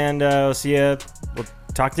much, and we'll see you. We'll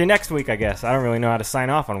talk to you next week, I guess. I don't really know how to sign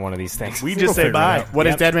off on one of these things. We just say bye. What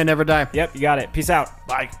Yep. does Dead Man Never Die? Yep, you got it. Peace out.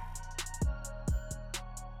 Bye.